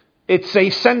 It's a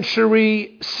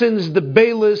century since the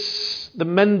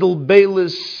Mendel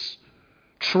Beilis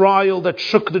trial that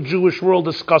shook the Jewish world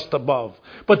discussed above.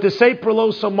 But this April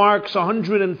also marks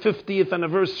 150th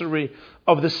anniversary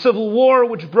of the Civil War,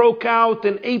 which broke out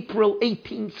in April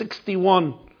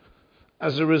 1861,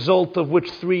 as a result of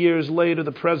which 3 years later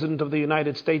the President of the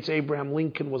United States, Abraham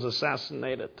Lincoln, was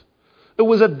assassinated. It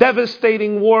was a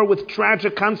devastating war with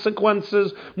tragic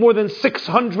consequences. More than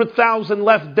 600,000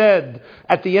 left dead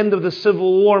at the end of the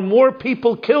Civil War. More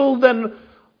people killed than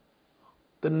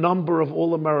the number of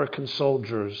all American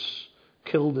soldiers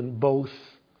killed in both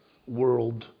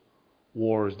world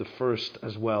wars, the first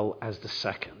as well as the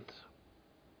second.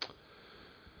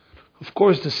 Of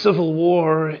course, the Civil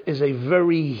War is a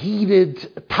very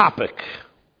heated topic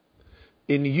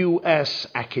in U.S.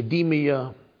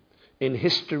 academia, in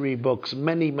history books.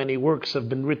 Many, many works have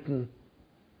been written.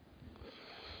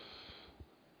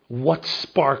 What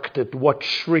sparked it? What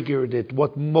triggered it?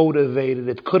 What motivated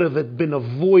it? Could have it been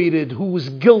avoided? Who was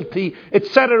guilty?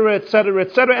 Etc., etc.,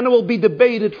 etc. And it will be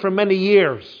debated for many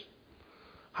years.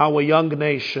 How a young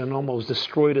nation almost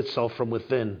destroyed itself from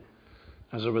within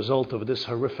as a result of this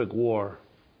horrific war.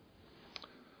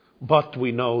 But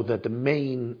we know that the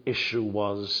main issue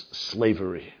was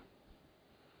slavery.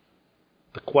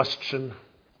 The question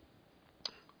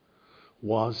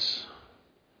was,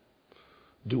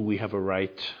 do we have a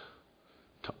right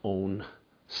to own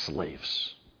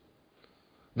slaves?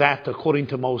 That, according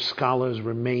to most scholars,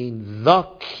 remained the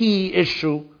key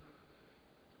issue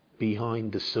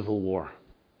behind the Civil War.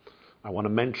 I want to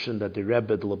mention that the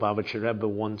Rebbe, the Lubavitcher Rebbe,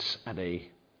 once at a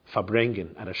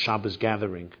Farbrengen, at a Shabbos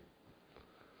gathering,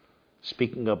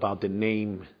 speaking about the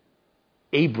name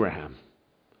Abraham,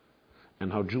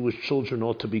 and how Jewish children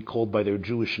ought to be called by their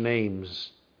Jewish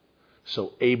names,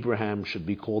 so Abraham should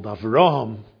be called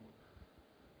Avraham,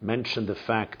 mentioned the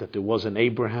fact that there was an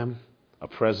Abraham, a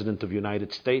president of the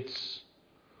United States,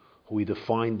 who he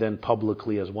defined then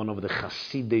publicly as one of the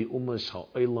Chasidei Umas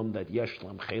Ha'olam that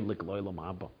Yeshlam Chelik Lo'olam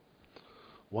Haba,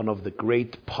 one of the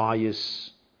great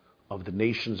pious of the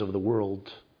nations of the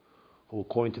world, who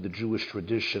according to the Jewish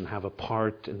tradition have a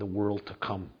part in the world to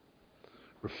come,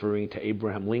 referring to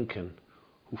Abraham Lincoln,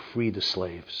 who freed the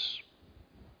slaves.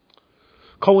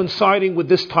 Coinciding with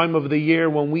this time of the year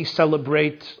when we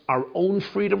celebrate our own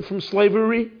freedom from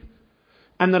slavery,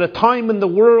 and at a time in the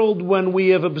world when we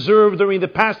have observed during the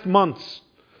past months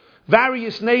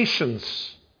various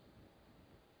nations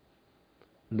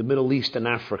in the Middle East and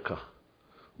Africa,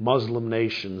 Muslim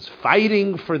nations,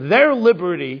 fighting for their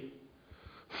liberty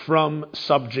from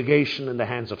subjugation in the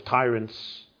hands of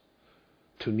tyrants.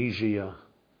 Tunisia,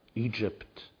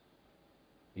 Egypt,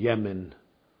 Yemen,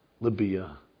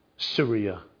 Libya,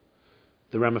 Syria.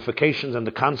 The ramifications and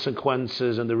the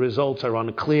consequences and the results are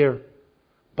unclear,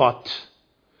 but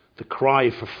the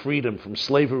cry for freedom from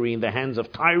slavery in the hands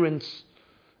of tyrants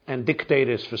and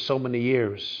dictators for so many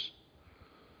years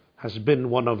has been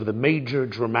one of the major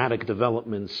dramatic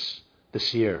developments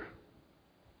this year.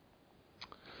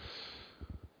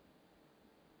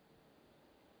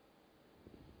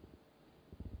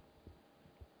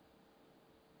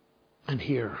 And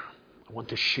here, I want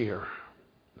to share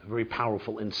a very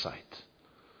powerful insight.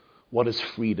 What is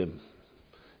freedom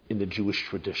in the Jewish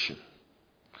tradition?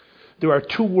 There are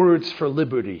two words for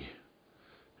liberty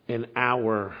in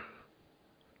our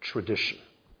tradition.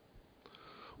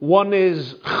 One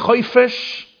is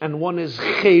chofesh and one is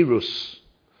cherus.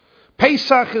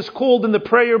 Pesach is called in the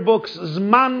prayer books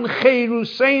Zman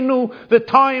Cheruseinu, the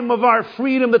time of our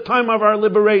freedom, the time of our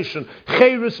liberation.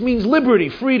 Cherus means liberty,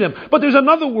 freedom. But there's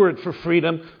another word for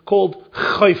freedom called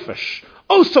chofesh.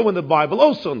 Also in the Bible,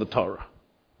 also in the Torah.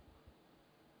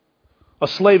 A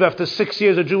slave after 6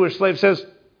 years, a Jewish slave says,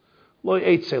 Lo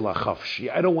eitze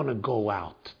lachafshi, I don't want to go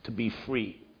out to be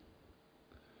free.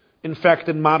 In fact,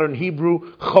 in modern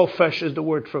Hebrew, chofesh is the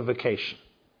word for vacation.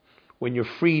 When you're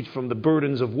freed from the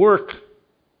burdens of work,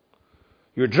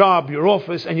 your job, your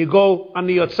office, and you go on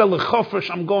the Yotzeh Chofesh,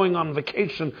 I'm going on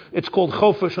vacation. It's called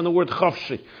Chofesh and the word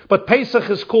Chofshi. But Pesach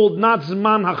is called not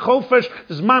Zman HaChofesh,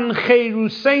 Zman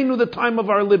Cheruseinu, the time of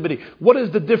our liberty. What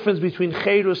is the difference between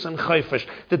Cherus and Chofesh?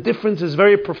 The difference is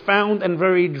very profound and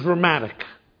very dramatic.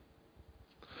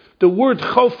 The word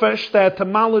Chofesh, the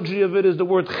etymology of it is the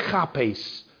word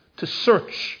Chapes, to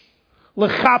search.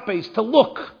 Lechapes, to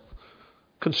look.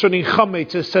 Concerning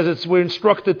chametz, it says we're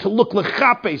instructed to look.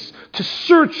 Lechapes, to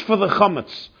search for the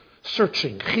chametz.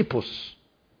 Searching, chipus.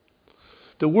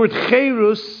 The word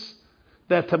cherus,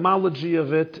 the etymology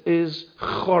of it is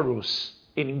chorus,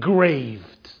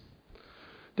 engraved.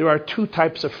 There are two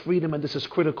types of freedom, and this is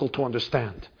critical to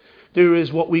understand. There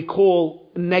is what we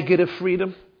call negative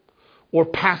freedom, or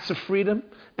passive freedom,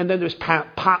 and then there's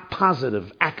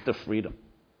positive, active freedom.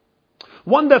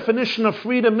 One definition of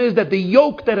freedom is that the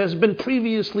yoke that has been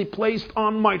previously placed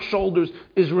on my shoulders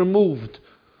is removed.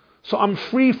 So I'm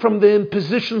free from the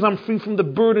impositions, I'm free from the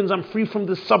burdens, I'm free from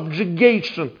the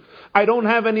subjugation. I don't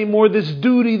have anymore this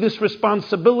duty, this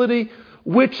responsibility,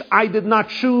 which I did not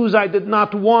choose, I did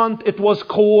not want, it was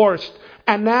coerced.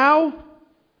 And now,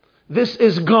 this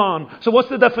is gone. So what's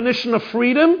the definition of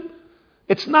freedom?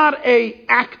 It's not an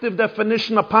active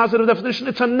definition, a positive definition,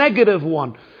 it's a negative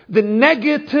one. The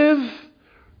negative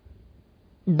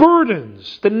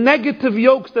burdens, the negative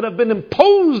yokes that have been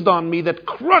imposed on me, that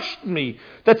crushed me,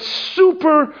 that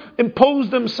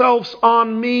superimposed themselves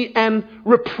on me and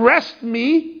repressed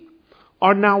me,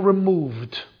 are now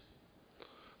removed.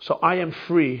 So I am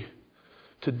free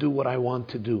to do what I want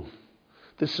to do.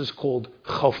 This is called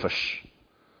chofesh.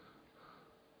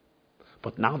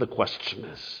 But now the question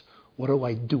is, what do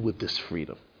I do with this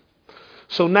freedom?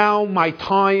 So now my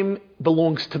time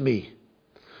belongs to me.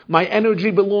 My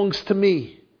energy belongs to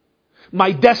me.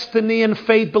 My destiny and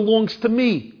fate belongs to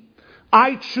me.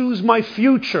 I choose my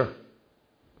future.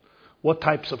 What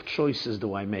types of choices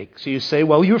do I make? So you say,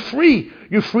 well, you're free.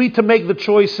 You're free to make the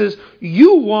choices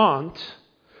you want,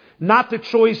 not the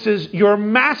choices your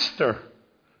master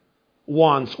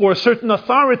wants or a certain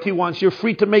authority wants. You're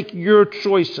free to make your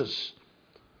choices.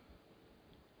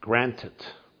 Granted.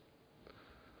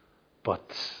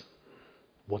 But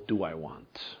what do I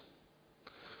want?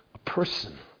 A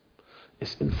person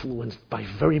is influenced by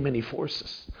very many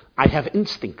forces. I have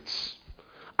instincts.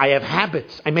 I have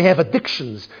habits. I may have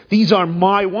addictions. These are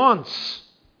my wants.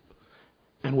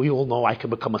 And we all know I can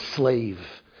become a slave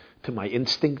to my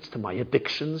instincts, to my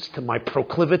addictions, to my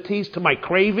proclivities, to my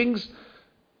cravings,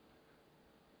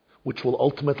 which will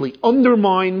ultimately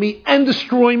undermine me and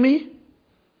destroy me.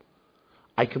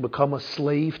 I can become a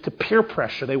slave to peer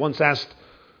pressure. They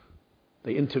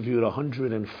interviewed a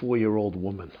 104-year-old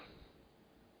woman.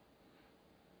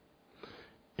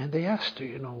 And they asked her,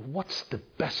 what's the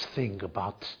best thing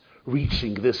about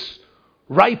reaching this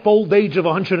ripe old age of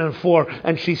 104?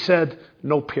 And she said,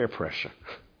 no peer pressure.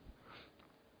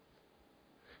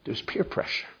 There's peer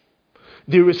pressure.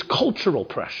 There is cultural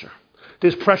pressure.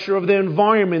 There's pressure of the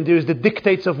environment. There's the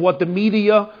dictates of what the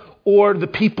media or the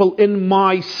people in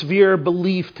my sphere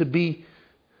believe to be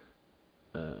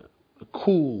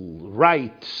cool,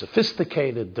 right,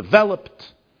 sophisticated,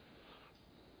 developed.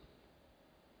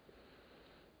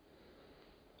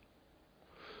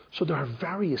 So there are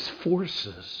various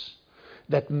forces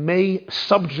that may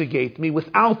subjugate me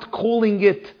without calling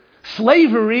it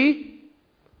slavery,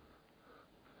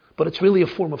 but it's really a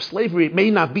form of slavery. It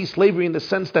may not be slavery in the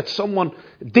sense that someone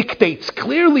dictates.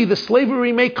 Clearly, the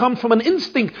slavery may come from an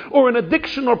instinct or an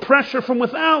addiction or pressure from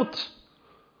without.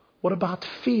 What about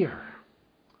fear?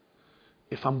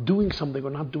 If I'm doing something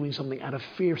or not doing something out of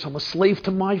fear, so I'm a slave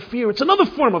to my fear. It's another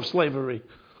form of slavery.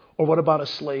 Or what about a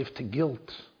slave to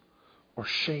guilt or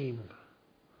shame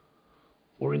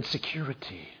or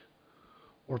insecurity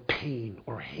or pain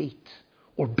or hate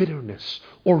or bitterness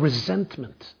or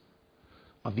resentment?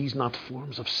 Are these not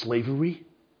forms of slavery?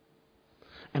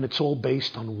 And it's all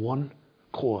based on one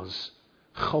cause.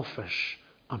 Chofesh.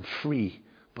 I'm free,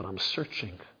 but I'm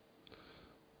searching.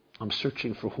 I'm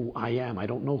searching for who I am. I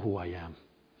don't know who I am.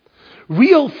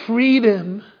 Real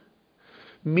freedom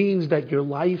means that your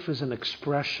life is an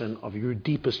expression of your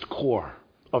deepest core,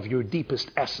 of your deepest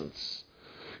essence.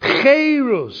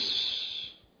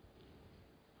 Cherus.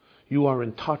 You are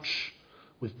in touch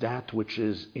with that which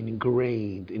is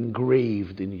engraved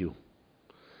in you.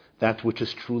 That which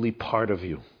is truly part of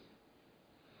you.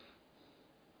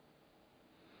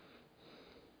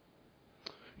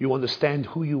 You understand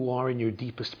who you are in your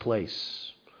deepest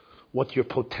place. What your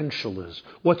potential is.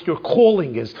 What your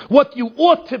calling is. What you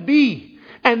ought to be.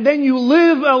 And then you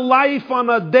live a life on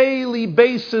a daily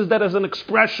basis that is an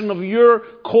expression of your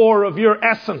core, of your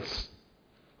essence.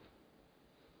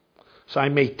 So I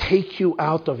may take you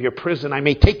out of your prison. I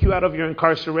may take you out of your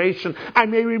incarceration. I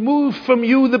may remove from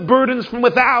you the burdens from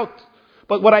without.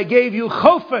 But what I gave you,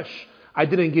 chofesh, I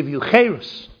didn't give you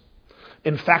cherus.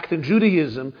 In fact, in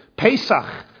Judaism,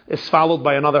 Pesach is followed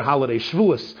by another holiday,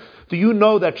 Shavuos. Do you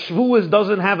know that Shavuos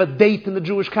doesn't have a date in the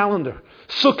Jewish calendar?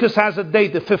 Sukkot has a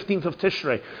date, the 15th of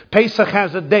Tishrei. Pesach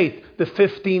has a date, the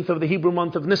 15th of the Hebrew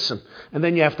month of Nisan. And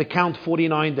then you have to count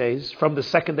 49 days. From the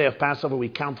second day of Passover, we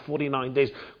count 49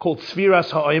 days, called Tzviras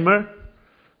HaOmer.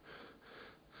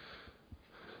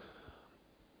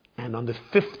 And on the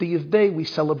 50th day, we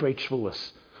celebrate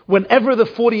Shavuos. Whenever the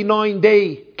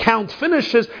 49-day count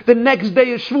finishes, the next day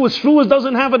is Shavuos. Shavuos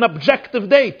doesn't have an objective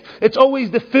date. It's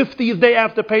always the 50th day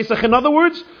after Pesach. In other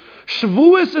words,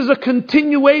 Shavuos is a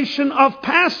continuation of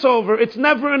Passover. It's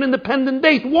never an independent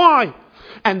date. Why?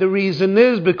 And the reason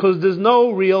is because there's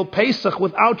no real Pesach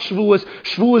without Shavuos.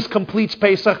 Shavuos completes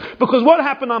Pesach. Because what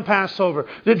happened on Passover?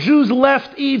 The Jews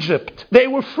left Egypt. They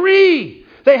were free.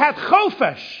 They had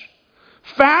chofesh.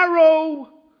 Pharaoh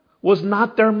was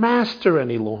not their master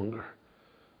any longer.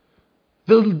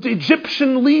 The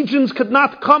Egyptian legions could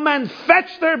not come and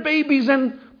fetch their babies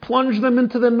and plunge them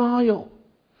into the Nile.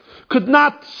 Could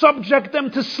not subject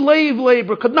them to slave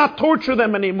labor, could not torture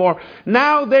them anymore.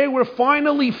 Now they were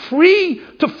finally free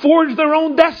to forge their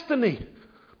own destiny.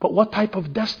 But what type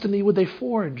of destiny would they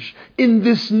forge in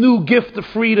this new gift of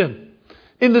freedom?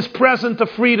 In this present of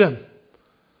freedom?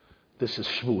 This is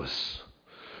Shavuos.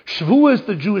 Shavuos,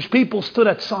 the Jewish people stood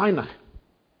at Sinai.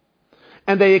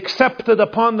 And they accepted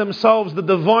upon themselves the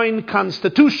divine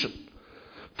constitution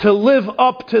to live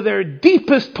up to their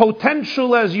deepest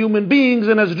potential as human beings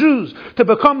and as Jews, to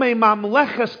become a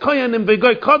mamleches koyanim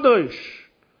v'goy kadosh,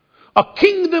 a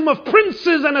kingdom of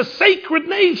princes and a sacred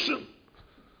nation.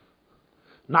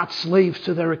 Not slaves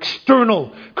to their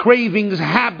external cravings,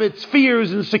 habits,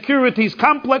 fears, insecurities,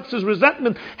 complexes,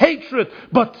 resentment, hatred,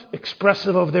 but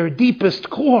expressive of their deepest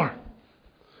core.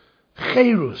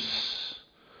 Cherus.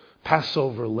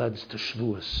 Passover leads to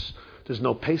Shavuos. There's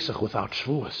no Pesach without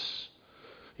Shavuos.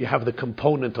 You have the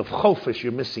component of Chofesh,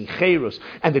 you're missing Cherus.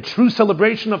 And the true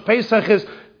celebration of Pesach is,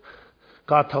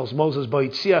 God tells Moses, when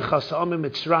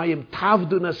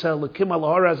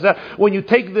you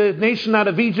take the nation out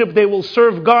of Egypt, they will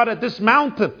serve God at this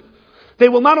mountain. They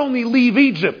will not only leave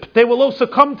Egypt, they will also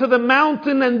come to the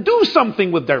mountain and do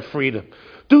something with their freedom.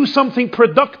 Do something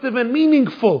productive and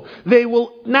meaningful. They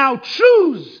will now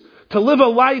choose to live a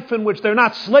life in which they're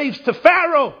not slaves to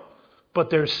Pharaoh, but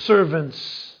they're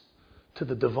servants to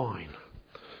the divine.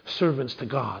 Servants to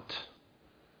God.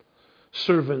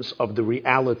 Servants of the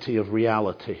reality of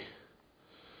reality,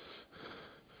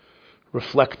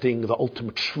 reflecting the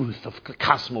ultimate truth of the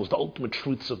cosmos, the ultimate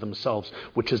truths of themselves,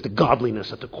 which is the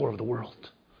godliness at the core of the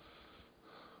world.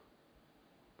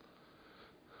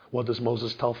 What does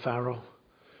Moses tell Pharaoh?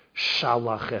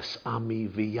 Shalach es ami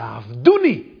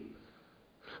v'yavduni.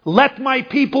 Let my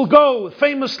people go.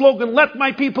 Famous slogan, let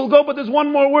my people go, but there's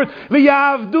one more word,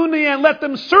 v'yavduni, and let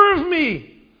them serve me.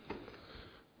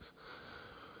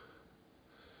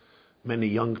 Many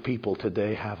young people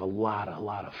today have a lot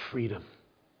of freedom.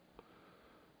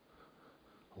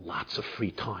 Lots of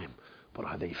free time. But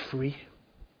are they free?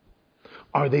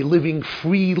 Are they living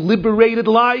free, liberated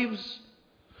lives?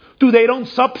 Do they don't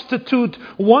substitute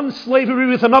one slavery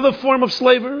with another form of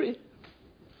slavery?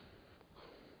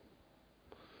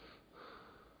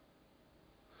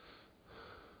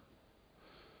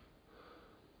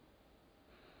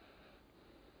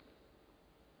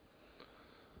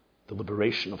 The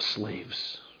liberation of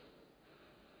slaves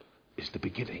is the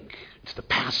beginning. It's the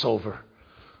Passover.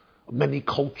 Many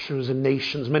cultures and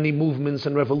nations, many movements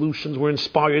and revolutions were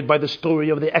inspired by the story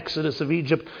of the Exodus of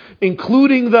Egypt,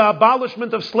 including the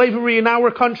abolishment of slavery in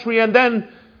our country and then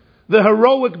the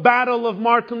heroic battle of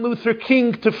Martin Luther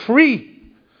King to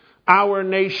free our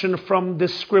nation from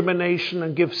discrimination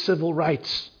and give civil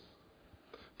rights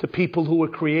to people who were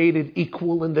created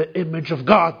equal in the image of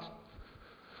God.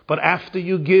 But after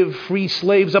you give free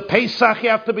slaves a Pesach, you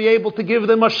have to be able to give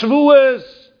them a Shavuos.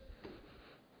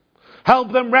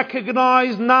 Help them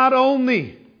recognize not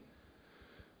only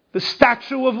the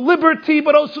statue of liberty,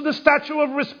 but also the statue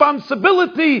of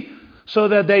responsibility, so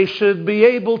that they should be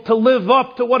able to live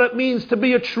up to what it means to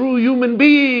be a true human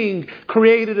being,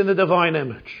 created in the divine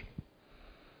image.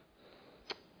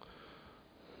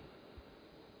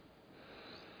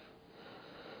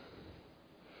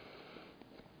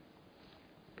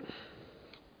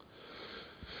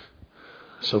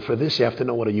 So for this, you have to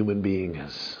know what a human being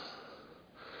is.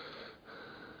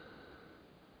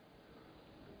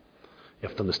 You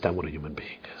have to understand what a human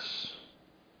being is.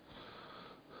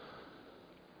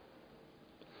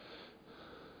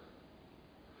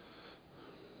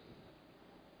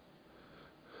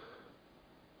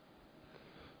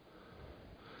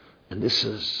 And this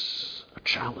is a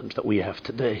challenge that we have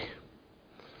today.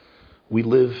 We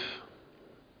live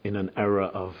in an era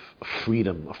of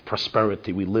freedom, of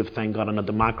prosperity. We live, thank God, in a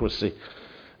democracy.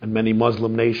 And many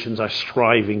Muslim nations are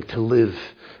striving to live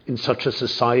in such a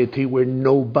society where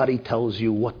nobody tells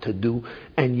you what to do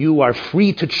and you are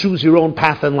free to choose your own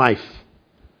path in life.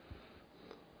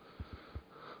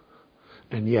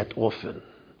 And yet often,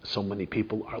 so many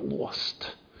people are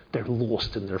lost. They're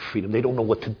lost in their freedom. They don't know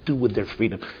what to do with their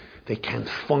freedom. They can't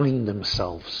find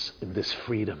themselves in this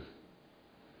freedom.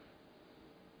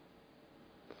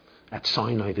 At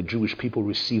Sinai, the Jewish people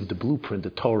received the blueprint, the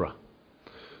Torah,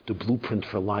 the blueprint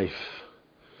for life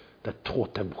that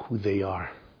taught them who they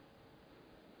are.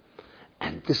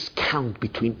 And this count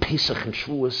between Pesach and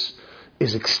Shavuos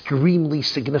is extremely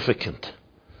significant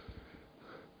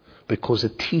because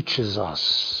it teaches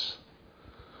us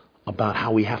about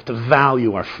how we have to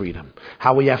value our freedom,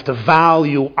 how we have to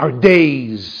value our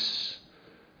days.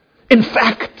 In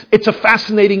fact, it's a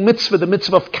fascinating mitzvah, the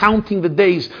mitzvah of counting the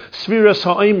days, Sfiras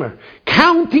HaOmer,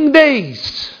 counting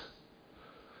days.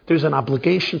 There's an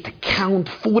obligation to count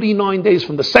 49 days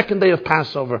from the second day of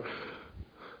Passover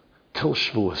till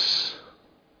Shavuos.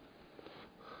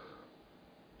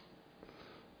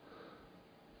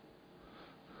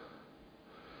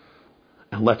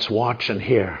 And let's watch and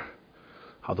hear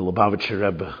how the Lubavitcher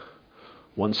Rebbe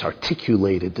once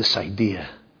articulated this idea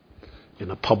in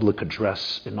a public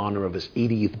address in honor of his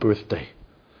 80th birthday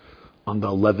on the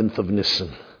 11th of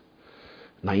Nisan,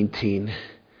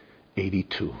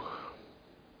 1982.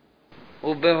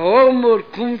 Und bei Holmur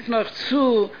kommt noch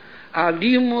zu, a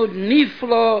Limud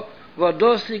Niflo, wo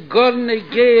das ich gar nicht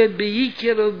gehe,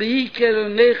 beiker und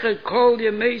neche kol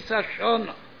jemeis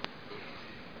Ashona.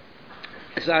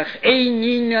 Sag ein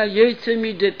Linie jetzt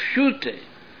mit der Pschute,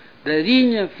 der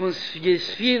Linie von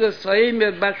Jesfira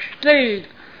Saemer besteht,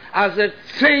 als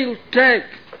zählt Tag,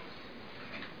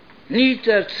 nicht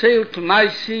zählt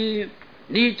Maisi,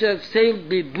 nicht zählt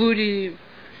Biburi,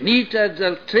 nicht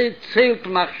zählt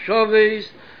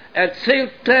Machshoves,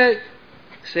 zählt Tag,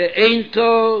 se ein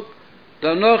Tag,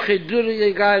 danach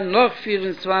durchgegangen noch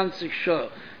 24 Stunden.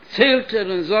 Zählt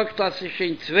und sagt, dass ich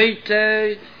in 2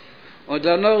 Tagen, und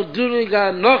danach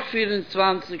durchgegangen noch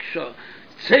 24 Stunden.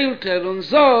 Zählt und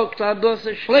sagt, dass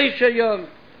es schlechte Jahre,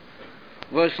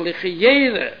 was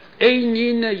jeder ein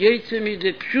Jene jetzt mit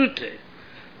der Pschute,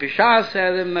 beschaß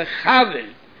im Mechaven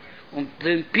und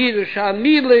den Pirush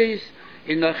Amilis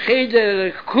in der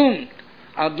Cheder kommt,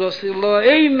 dass lo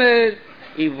eimer,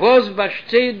 in was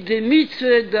besteht die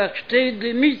Mitzvah, da steht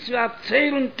die Mitzvah ab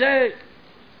 10 Tag,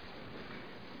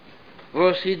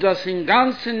 wo sie das im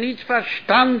Ganzen nicht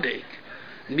verstandig,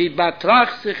 mit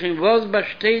betracht sich, in was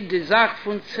besteht die Sache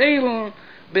von Zählen,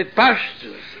 bepasst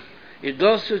es.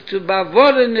 Das zu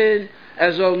bewohnen,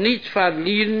 soll nicht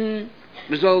verlieren,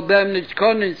 man soll dem nicht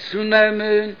können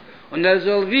zunehmen, und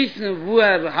soll wissen, wo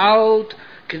halt,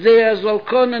 soll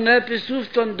können etwas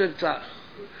aufstehen der Sache.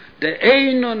 Der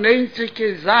ein und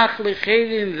einzige sachliche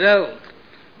in der Welt,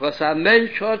 was ein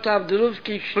Mensch hat auf der Luft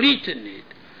geschlitten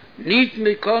nicht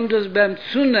mehr kann das beim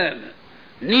Zunehmen,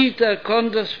 nicht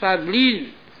kann das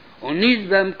verlieren, und nicht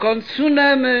beim kann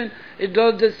zunehmen, ist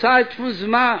dort die Zeit von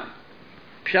Zman.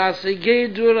 Pschasse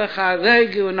geht durch eine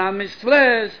Rege und ein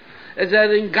Misles, es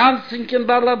im Ganzen kein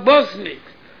Balabos nicht.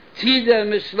 Zieht der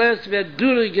Misles wird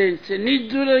durchgehen, sie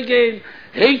nicht durchgehen,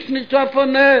 hängt nicht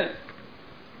davon her.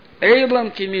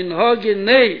 Elam kim in Hoge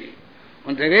nei,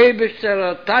 und der Rebester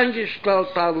hat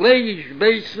angestellt, Aleish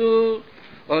Beisu,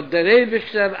 und der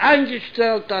Rebester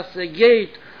angestellt, dass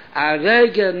geht, a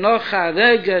Rege noch a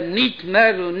Rege, nicht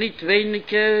mehr und nicht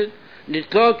weniger,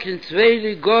 nicht auch in 2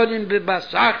 Rigoren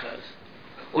bebasachas.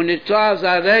 Und nicht so, als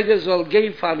a Rege soll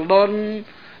gehen verloren,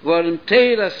 wo im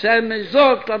Teira Semme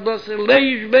sagt, dass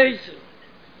Aleish Beisu.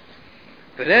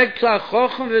 Fragt a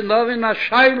Chochen, wenn noch in a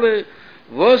Scheile,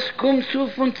 was kommt zu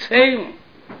von Zählen?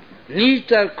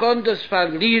 Nicht kann das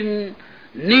verlieren,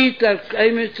 nicht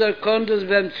kann das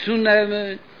beim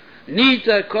Zunehmen, nicht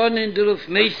kann in der Ruf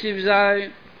mäßig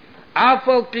sein.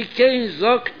 Afal Pikein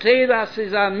sagt er, dass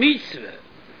es ein Mitzvah,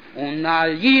 und na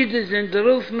jede sind der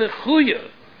Ruf Mechuya,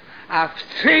 auf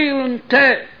Zählen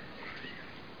Tag.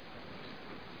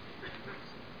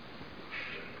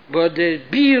 Wo der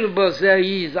Bier, was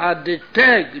ist, an der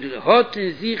Tag, hat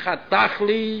in sich ein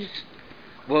Tachlis,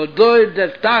 wo dort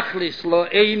der Tachlis lo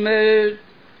eimer,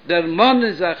 der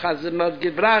Mann sagt, als hat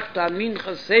gebracht an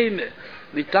Mincha Seime,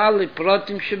 mit alle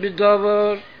Protim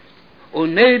Shebedover,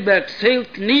 und Neber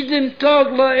zählt nicht dem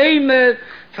Tag lo eimer,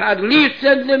 verliert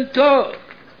er dem Tag.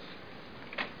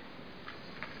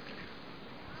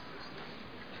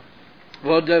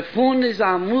 Wo der Fun ist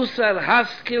am Musar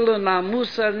Haskel und am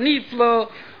Musar Niflo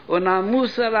und am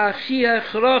Musar Achia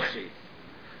Chrochi.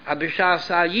 aber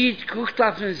Sayid guckt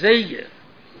auf den Säger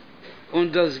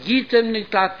und das geht ihm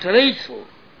nicht ein Trätsel,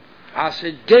 als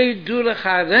geht durch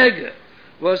ein Rege,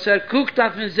 was guckt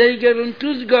auf den Säger und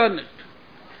tut gar nicht.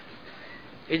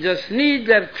 Ist das nie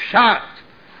der Pschat,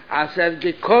 als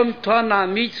gekommen hat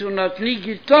damit und hat nicht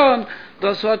getan,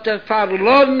 das hat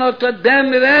verloren unter dem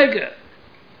Rege.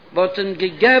 Wird ihm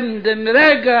gegeben dem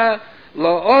Rege,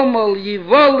 la omol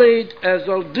jivolit,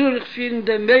 soll durchführen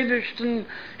dem ewigsten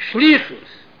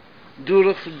Schlichus,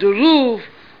 durch den Ruf,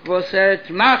 was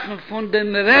machen von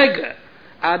dem Rege.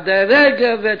 A der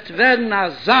Rege wird werden a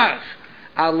Sach,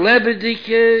 a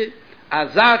lebendige, a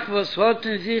Sach, was hat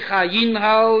in sich a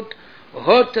Inhalt,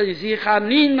 hat in sich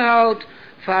an Inhalt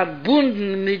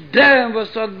verbunden mit dem,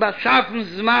 was hat beschaffen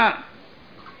Zman.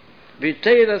 Wie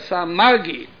Teres am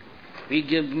Magid, wie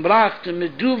gebracht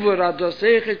mit Dubur, das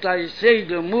Echet Aisei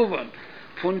der Muvan,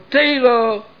 von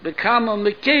Teiro bekam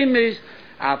mit Kemis,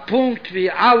 a Punkt wie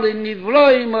alle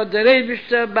Nivroim und der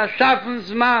Rebischter beschaffen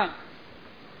Zman.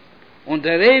 Und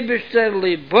der Rebischter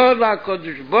Libora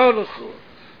Kodesh Baruchu,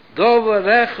 Dover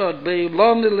Echot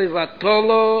Beilom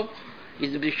Levatolo,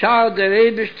 ist Bishar der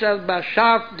Rebischter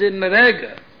beschaft dem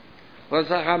Rege, was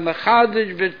am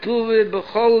Mechadisch betuve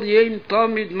bechol jem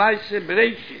Tomid Meise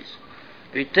Breishis,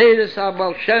 wie Teres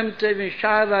Abal Shemte, wie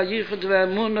Shara Yichud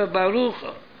Vermuna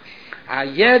Barucha. A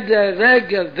jeder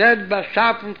Rege wird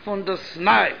beschaffen von der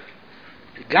Snai,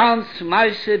 ganz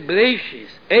Meise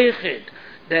Breishis, Echet,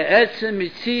 der Etze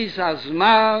Mitzis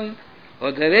Azman,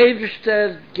 und der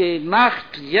Rebischter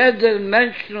gemacht jeder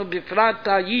Mensch nur befragt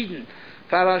Aiden,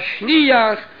 für ein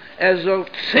Schliach, soll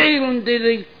zählen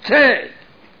den Tag,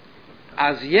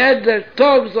 als jeder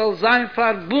Tag soll sein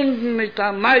verbunden mit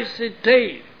einem meisten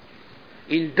Tag,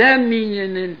 in dem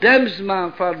Minion, in dem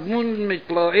Zman verbunden mit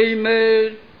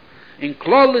Loemer, in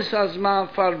Klolis als man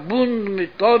verbunden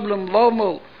mit Odlem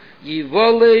Lommel,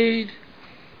 Jivolid,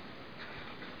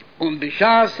 und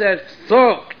Bishas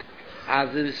sagt,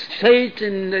 als steht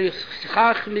in der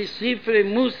Schachli Sifre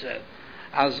Musa,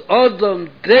 als Odom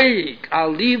Deig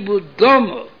Alibu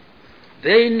Domo,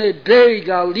 Weine Deig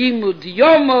Alimu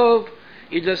Diomov,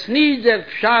 ist das nie der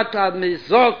Pshat, aber mir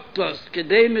sagt das,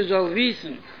 gedem er soll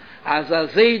wissen, als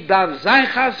darf sein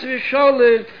Chas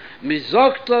Vishole, mir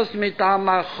sagt das mit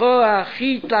Amacho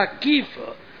Achita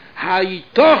Kifo,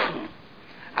 Haitochen,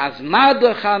 als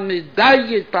Madoch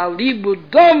Amidayet Alibu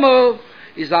Domov,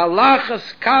 ist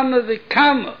Allahas Kame ve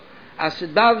Kame, als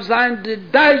darf sein die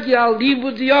Daige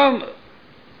Alibu Diomov.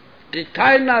 Die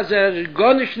Teile, als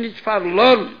gar nicht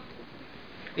verloren.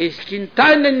 Es gibt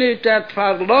Teile nicht,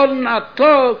 verloren hat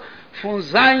Tag von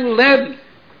seinem Leben,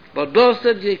 wo das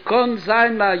gekonnt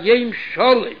sein, nach jedem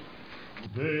Schole.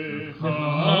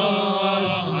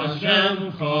 Hashem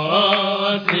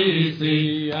Chosisi,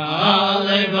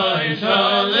 Alei Boi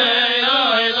Sholei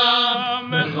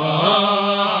Oilam,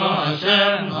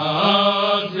 Hashem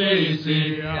Chosisi,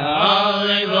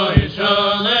 Alei Boi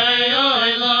Sholei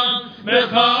Oilam,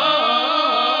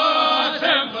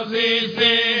 Hashem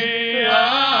Chosisi,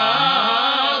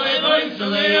 Alei Boi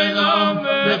Sholei Oilam,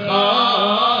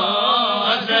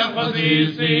 Hashem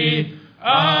Chosisi,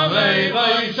 Alei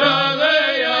Boi Sholei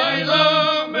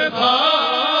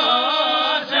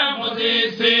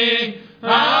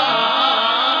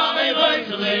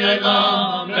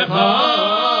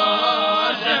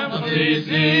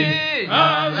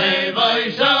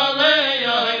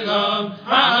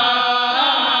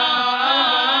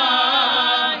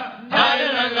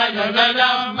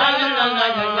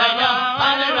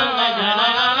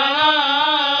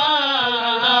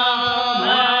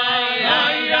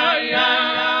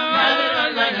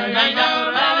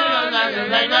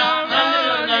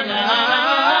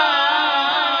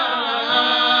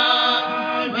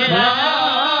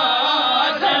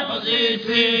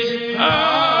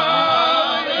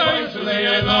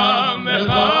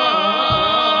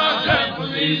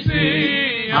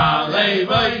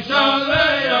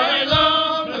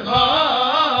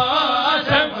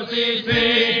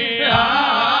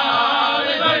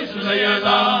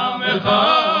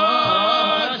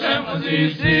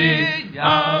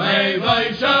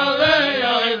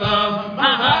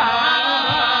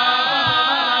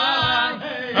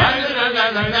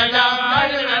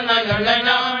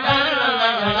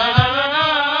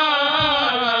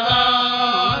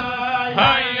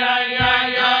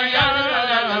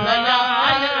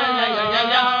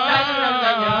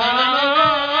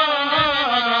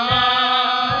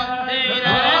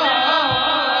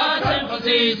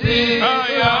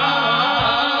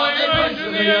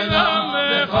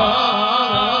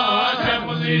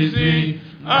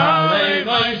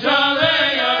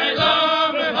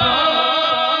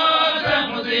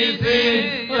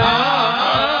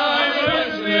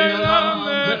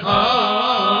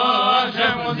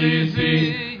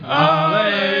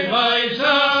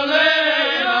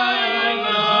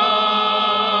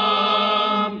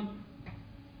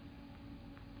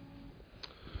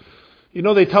You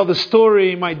know, they tell the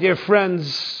story, my dear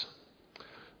friends,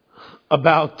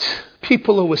 about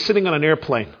people who were sitting on an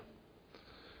airplane,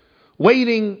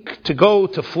 waiting to go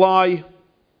to fly,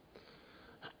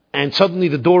 and suddenly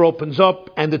the door opens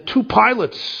up, and the two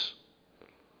pilots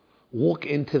walk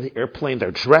into the airplane.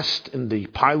 They're dressed in the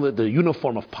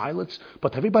uniform of pilots,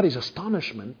 but to everybody's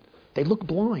astonishment, they look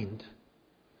blind.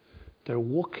 They're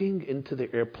walking into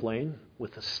the airplane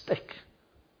with a stick,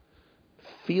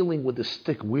 feeling with the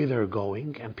stick where they're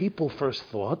going, and people first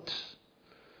thought,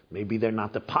 maybe they're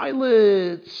not the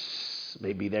pilots,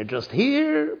 maybe they're just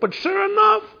here, but sure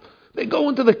enough, they go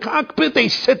into the cockpit, they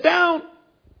sit down.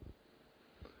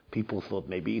 People thought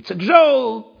maybe it's a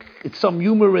joke, it's some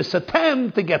humorous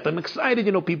attempt to get them excited.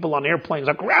 You know, people on airplanes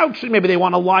are crouching, maybe they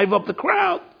want to live up the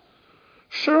crowd.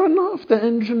 Sure enough, the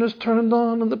engine is turned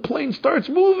on and the plane starts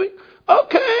moving.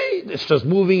 Okay, it's just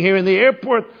moving here in the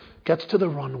airport. Gets to the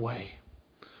runway.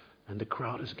 And the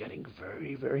crowd is getting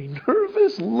very, very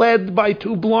nervous, led by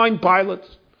two blind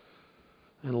pilots.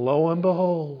 And lo and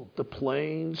behold, the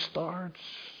plane starts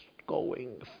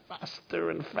going faster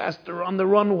and faster on the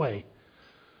runway.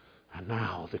 And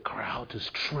now the crowd is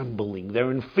trembling. They're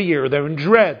in fear. They're in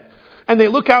dread. And they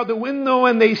look out the window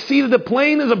and they see that the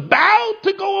plane is about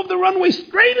to go off the runway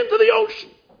straight into the ocean.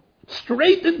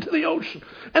 Straight into the ocean.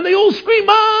 And they all scream,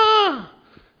 ah!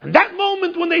 And that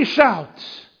moment when they shout,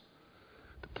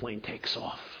 the plane takes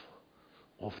off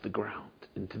the ground,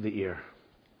 into the air.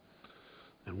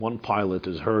 And one pilot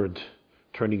is heard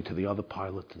turning to the other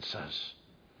pilot and says,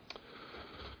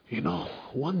 you know,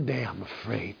 one day I'm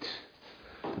afraid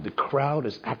that the crowd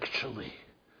is actually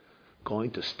going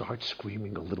to start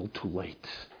screaming a little too late.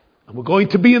 And we're going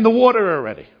to be in the water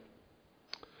already.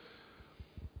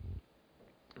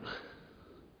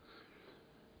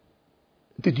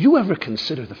 Did you ever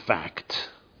consider the fact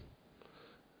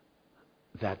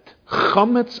that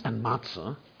chametz and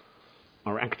matzah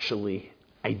are actually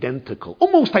identical,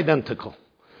 almost identical?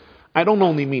 I don't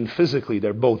only mean physically,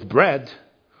 they're both bread.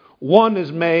 One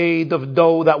is made of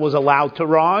dough that was allowed to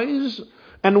rise,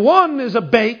 and one is a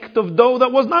baked of dough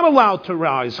that was not allowed to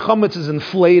rise. Chametz is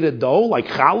inflated dough, like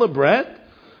challah bread.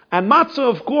 And matzah,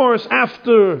 of course,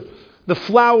 after the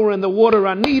flour and the water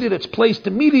are kneaded, it's placed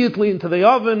immediately into the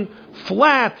oven,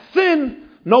 flat, thin,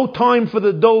 no time for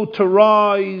the dough to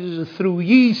rise through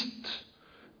yeast,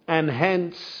 and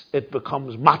hence it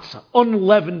becomes matzah,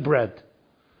 unleavened bread.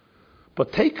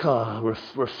 But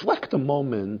reflect a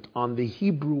moment on the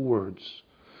Hebrew words.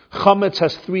 Chametz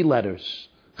has 3 letters.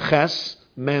 Ches,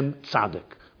 Mem, Tzadik.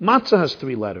 Matzah has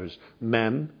 3 letters.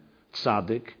 Mem,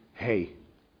 Tzadik, Hey.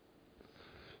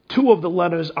 2 of the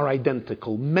letters are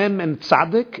identical. Mem and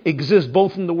Tzadik exist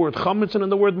both in the word chametz and in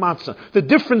the word matzah. The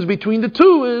difference between the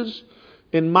 2 is,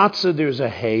 in matzah there's a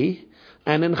Hey,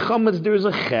 and in chametz there's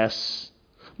a Ches.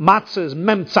 Matzah is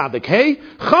Mem Tzadik Hey.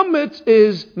 Chametz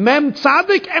is Mem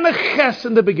Tzadik and a Ches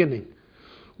in the beginning.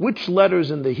 Which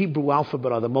letters in the Hebrew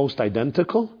alphabet are the most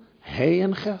identical? Hey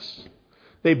and Ches.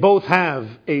 They both have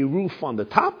a roof on the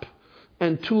top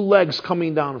and 2 legs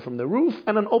coming down from the roof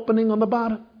and an opening on the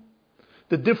bottom.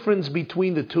 The difference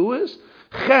between the 2 is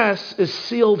Ches is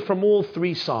sealed from all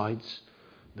 3 sides.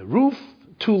 The roof,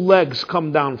 2 legs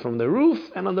come down from the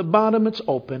roof, and on the bottom it's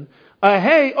open. A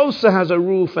Hey also has a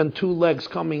roof and 2 legs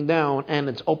coming down, and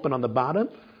it's open on the bottom.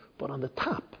 But on the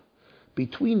top,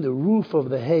 between the roof of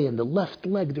the Hey and the left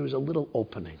leg, there is a little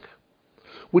opening.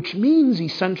 Which means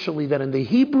essentially that in the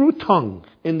Hebrew tongue,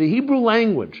 in the Hebrew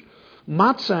language,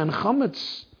 matzah and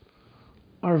chametz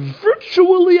are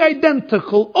virtually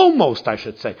identical, almost I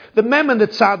should say. The Mem and the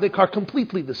Tzadik are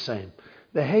completely the same.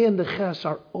 The Hey and the Ches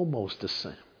are almost the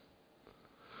same.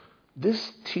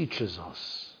 This teaches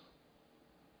us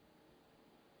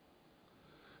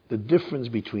the difference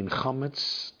between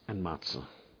chametz and matzah,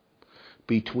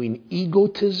 between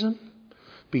egotism,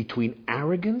 between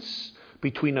arrogance,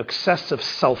 between excessive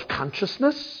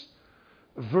self-consciousness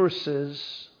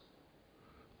versus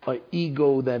an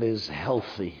ego that is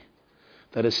healthy,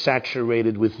 that is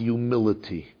saturated with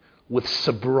humility, with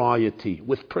sobriety,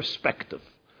 with perspective.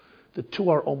 The 2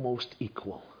 are almost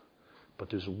equal, but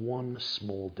there's one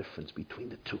small difference between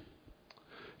the 2.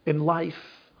 In life,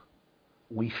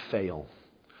 we fail.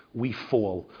 We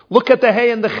fall. Look at the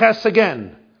Hey and the Ches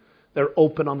again. They're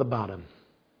open on the bottom.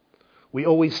 We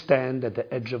always stand at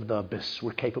the edge of the abyss.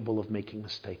 We're capable of making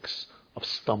mistakes, of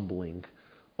stumbling,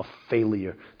 of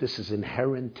failure. This is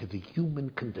inherent to the human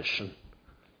condition.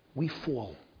 We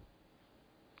fall.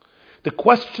 The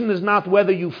question is not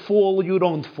whether you fall or you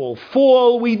don't fall.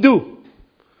 Fall, we do.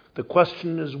 The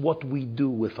question is what we do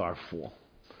with our fall.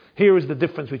 Here is the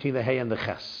difference between the Hey and the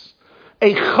Ches.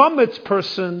 A chametz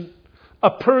person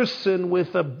A person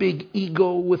with a big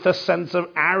ego, with a sense of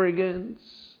arrogance,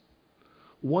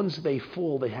 once they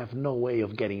fall, they have no way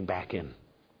of getting back in.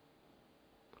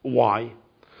 Why?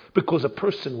 Because a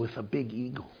person with a big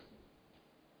ego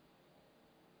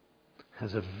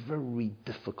has a very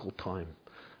difficult time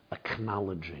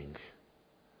acknowledging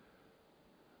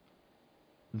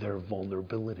their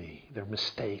vulnerability, their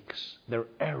mistakes, their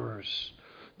errors.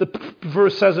 The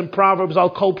verse says in Proverbs, Al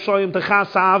kol pshoyim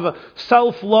techas ahava,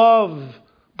 self-love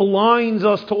blinds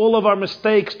us to all of our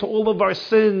mistakes, to all of our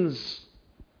sins.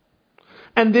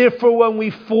 And therefore when we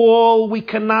fall, we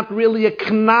cannot really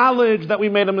acknowledge that we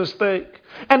made a mistake.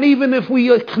 And even if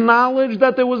we acknowledge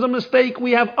that there was a mistake,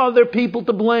 we have other people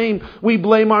to blame. We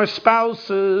blame our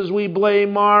spouses, we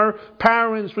blame our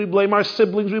parents, we blame our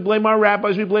siblings, we blame our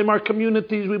rabbis, we blame our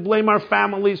communities, we blame our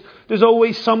families. There's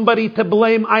always somebody to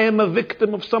blame. I am a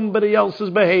victim of somebody else's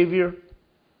behavior.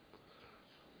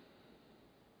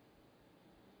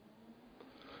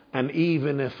 And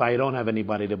even if I don't have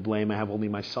anybody to blame, I have only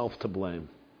myself to blame.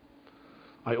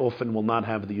 I often will not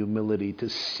have the humility to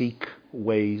seek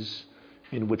ways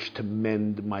in which to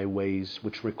mend my ways,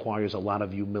 which requires a lot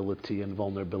of humility and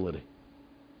vulnerability.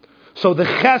 So the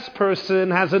ches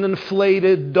person has an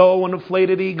inflated dough, an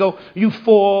inflated ego. You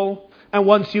fall, and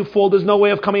once you fall, there's no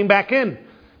way of coming back in.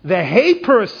 The hay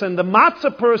person, the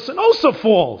matzah person, also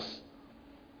falls.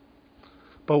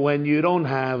 But when you don't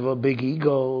have a big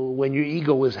ego, when your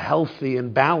ego is healthy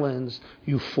and balanced,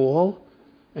 you fall,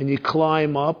 and you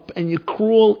climb up, and you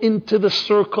crawl into the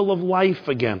circle of life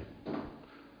again.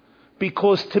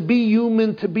 Because to be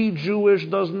human, to be Jewish,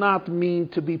 does not mean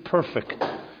to be perfect.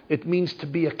 It means to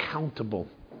be accountable.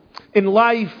 In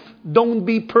life, don't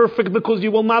be perfect because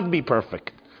you will not be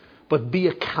perfect. But be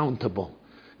accountable.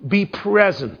 Be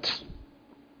present.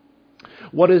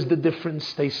 What is the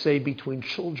difference, they say, between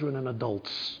children and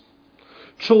adults?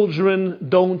 Children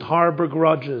don't harbor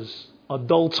grudges.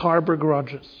 Adults harbor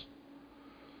grudges.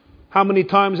 How many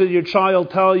times did your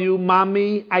child tell you,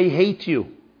 Mommy, I hate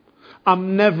you.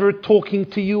 I'm never talking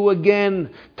to you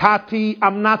again. Tati,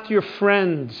 I'm not your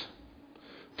friend.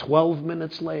 12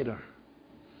 minutes later,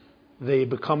 they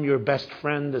become your best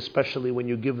friend, especially when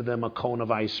you give them a cone of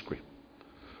ice cream.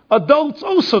 Adults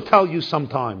also tell you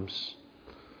sometimes,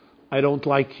 I don't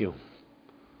like you.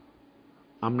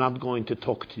 I'm not going to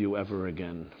talk to you ever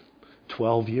again.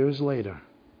 12 years later,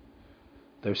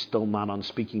 they're still not on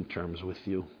speaking terms with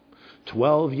you.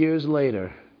 12 years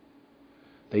later,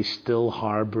 they still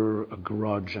harbor a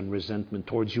grudge and resentment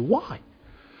towards you. Why?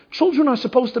 Children are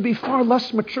supposed to be far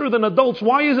less mature than adults.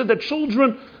 Why is it that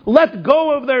children let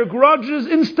go of their grudges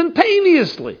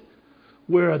instantaneously,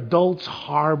 where adults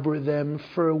harbor them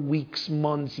for weeks,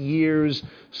 months, years,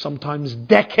 sometimes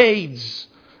decades,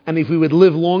 and if we would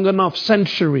live long enough,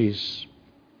 centuries?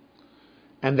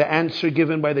 And the answer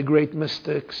given by the great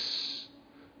mystics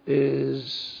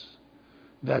is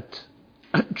that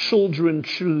children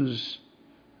choose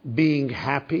being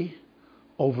happy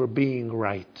over being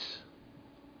right.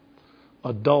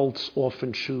 Adults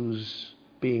often choose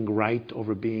being right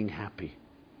over being happy.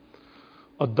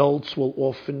 Adults will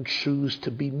often choose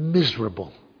to be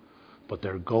miserable, but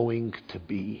they're going to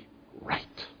be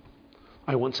right.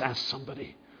 I once asked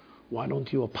somebody, why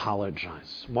don't you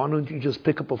apologize? Why don't you just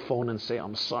pick up a phone and say,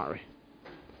 I'm sorry?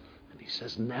 And he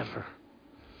says, never.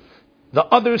 The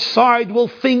other side will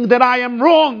think that I am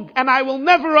wrong, and I will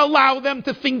never allow them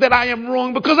to think that I am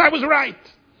wrong because I was right.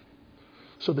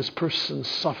 So this person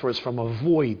suffers from a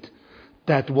void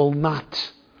that will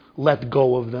not let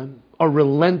go of them, a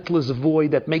relentless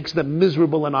void that makes them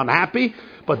miserable and unhappy.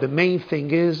 But the main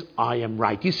thing is, I am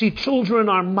right. You see, children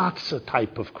are matzah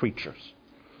type of creatures,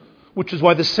 which is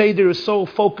why the Seder is so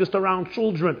focused around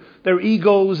children. Their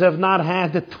egos have not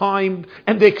had the time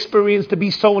and the experience to be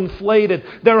so inflated.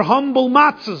 They're humble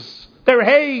matzahs. They're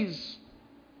haze.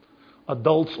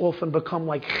 Adults often become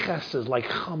like chesed, like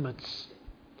chametz.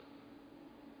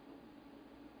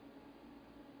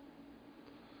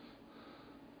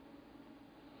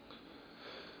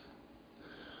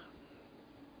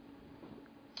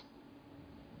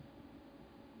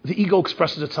 The ego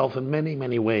expresses itself in many,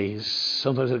 many ways.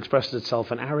 Sometimes it expresses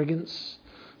itself in arrogance.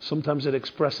 Sometimes it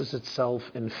expresses itself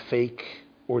in fake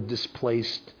or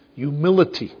displaced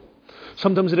humility.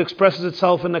 Sometimes it expresses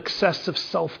itself in excessive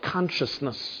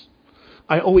self-consciousness.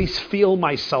 I always feel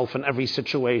myself in every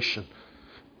situation.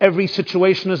 Every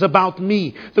situation is about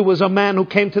me. There was a man who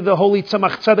came to the Holy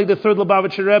Tzemach Tzedek, the third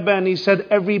Lubavitcher Rebbe, and he said,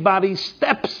 everybody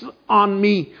steps on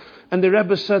me. And the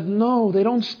Rebbe said, no, they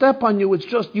don't step on you. It's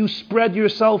just you spread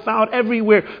yourself out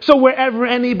everywhere. So wherever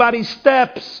anybody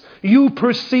steps, you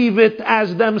perceive it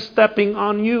as them stepping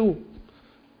on you.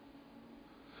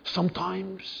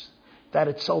 Sometimes that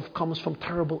itself comes from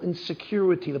terrible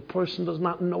insecurity. The person does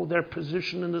not know their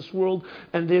position in this world,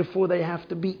 and therefore they have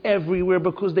to be everywhere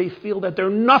because they feel that they're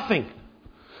nothing.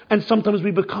 And sometimes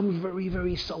we become very,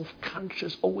 very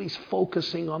self-conscious, always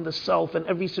focusing on the self in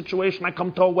every situation. I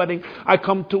come to a wedding, I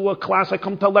come to a class, I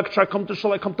come to a lecture, I come to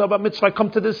shul, I come to a bar mitzvah, I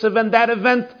come to this event, that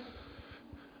event.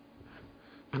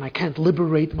 And I can't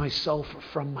liberate myself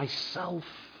from myself.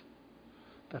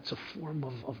 That's a form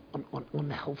of an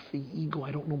unhealthy ego.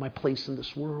 I don't know my place in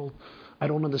this world. I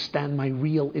don't understand my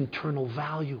real internal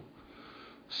value.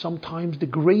 Sometimes the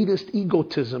greatest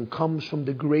egotism comes from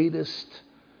the greatest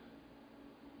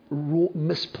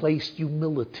misplaced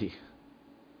humility.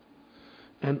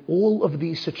 And all of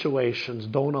these situations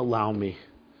don't allow me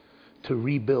to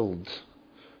rebuild,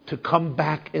 to come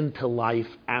back into life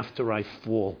after I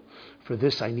fall. For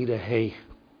this I need a hay.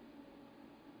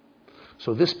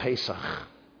 So this Pesach,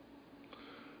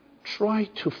 try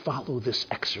to follow this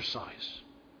exercise.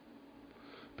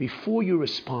 Before you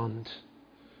respond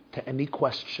to any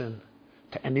question,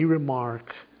 to any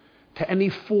remark, to any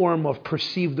form of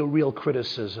perceived or real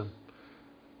criticism,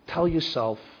 tell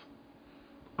yourself,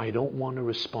 I don't want to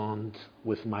respond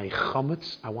with my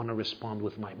chametz, I want to respond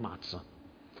with my matzah.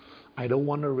 I don't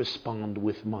want to respond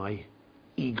with my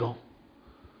ego.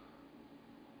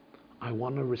 I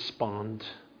want to respond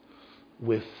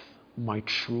with my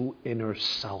true inner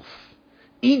self.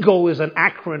 Ego is an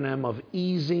acronym of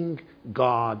easing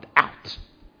God out.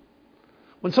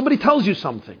 When somebody tells you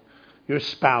something, your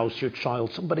spouse, your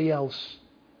child, somebody else,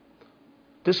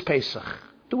 this Pesach,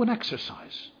 do an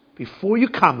exercise. Before you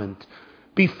comment,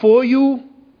 before you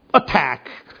attack,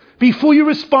 before you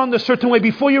respond a certain way,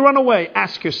 before you run away,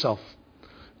 ask yourself,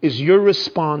 is your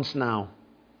response now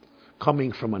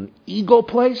coming from an ego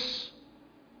place,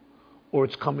 or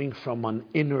it's coming from an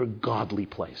inner godly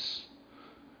place?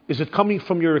 Is it coming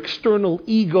from your external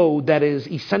ego that is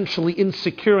essentially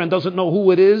insecure and doesn't know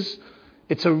who it is?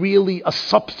 It's really a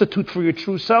substitute for your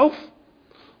true self?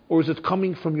 Or is it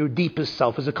coming from your deepest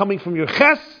self? Is it coming from your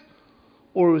ches?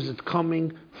 Or is it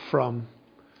coming from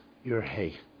your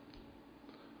hay?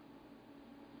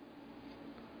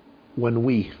 When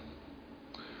we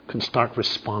can start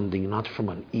responding not from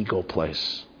an ego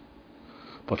place,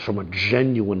 but from a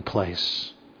genuine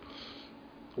place,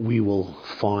 we will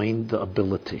find the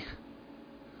ability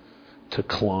to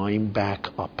climb back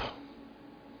up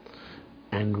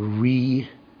and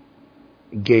regain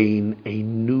a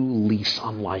new lease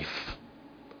on life.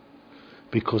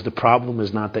 Because the problem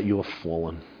is not that you have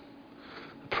fallen.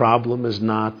 The problem is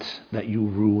not that you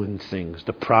ruined things.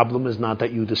 The problem is not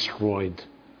that you destroyed.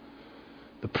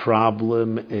 The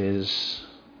problem is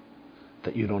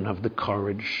that you don't have the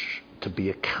courage to be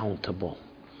accountable.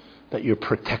 That you're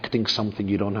protecting something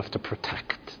you don't have to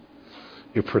protect.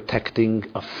 You're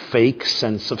protecting a fake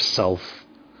sense of self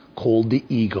called the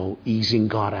ego, easing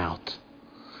God out.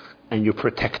 And you're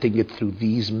protecting it through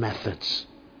these methods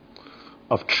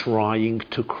of trying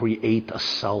to create a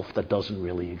self that doesn't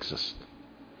really exist.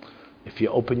 If you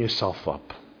open yourself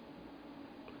up,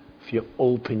 you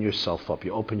open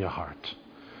your heart,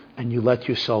 and you let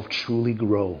yourself truly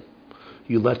grow,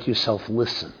 you let yourself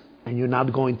listen, and you're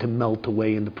not going to melt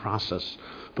away in the process,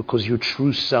 because your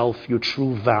true self, your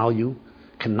true value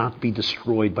cannot be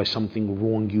destroyed by something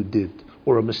wrong you did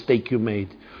or a mistake you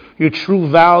made. Your true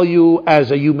value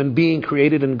as a human being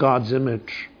created in God's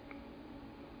image,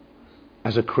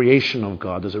 as a creation of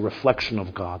God, as a reflection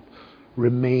of God,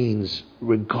 remains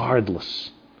regardless.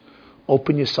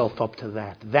 Open yourself up to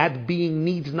that. That being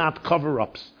needs not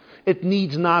cover-ups. It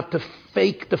needs not the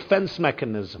fake defense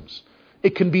mechanisms.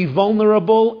 It can be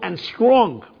vulnerable and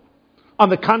strong. On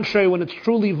the contrary, when it's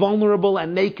truly vulnerable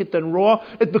and naked and raw,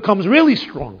 it becomes really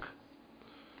strong.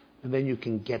 And then you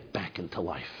can get back into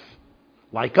life.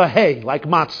 Like a hay, like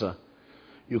matzah.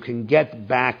 You can get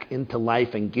back into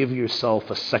life and give yourself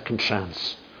a second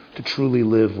chance to truly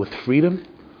live with freedom,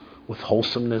 with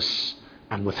wholesomeness,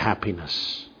 and with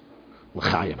happiness.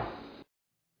 L'chaim.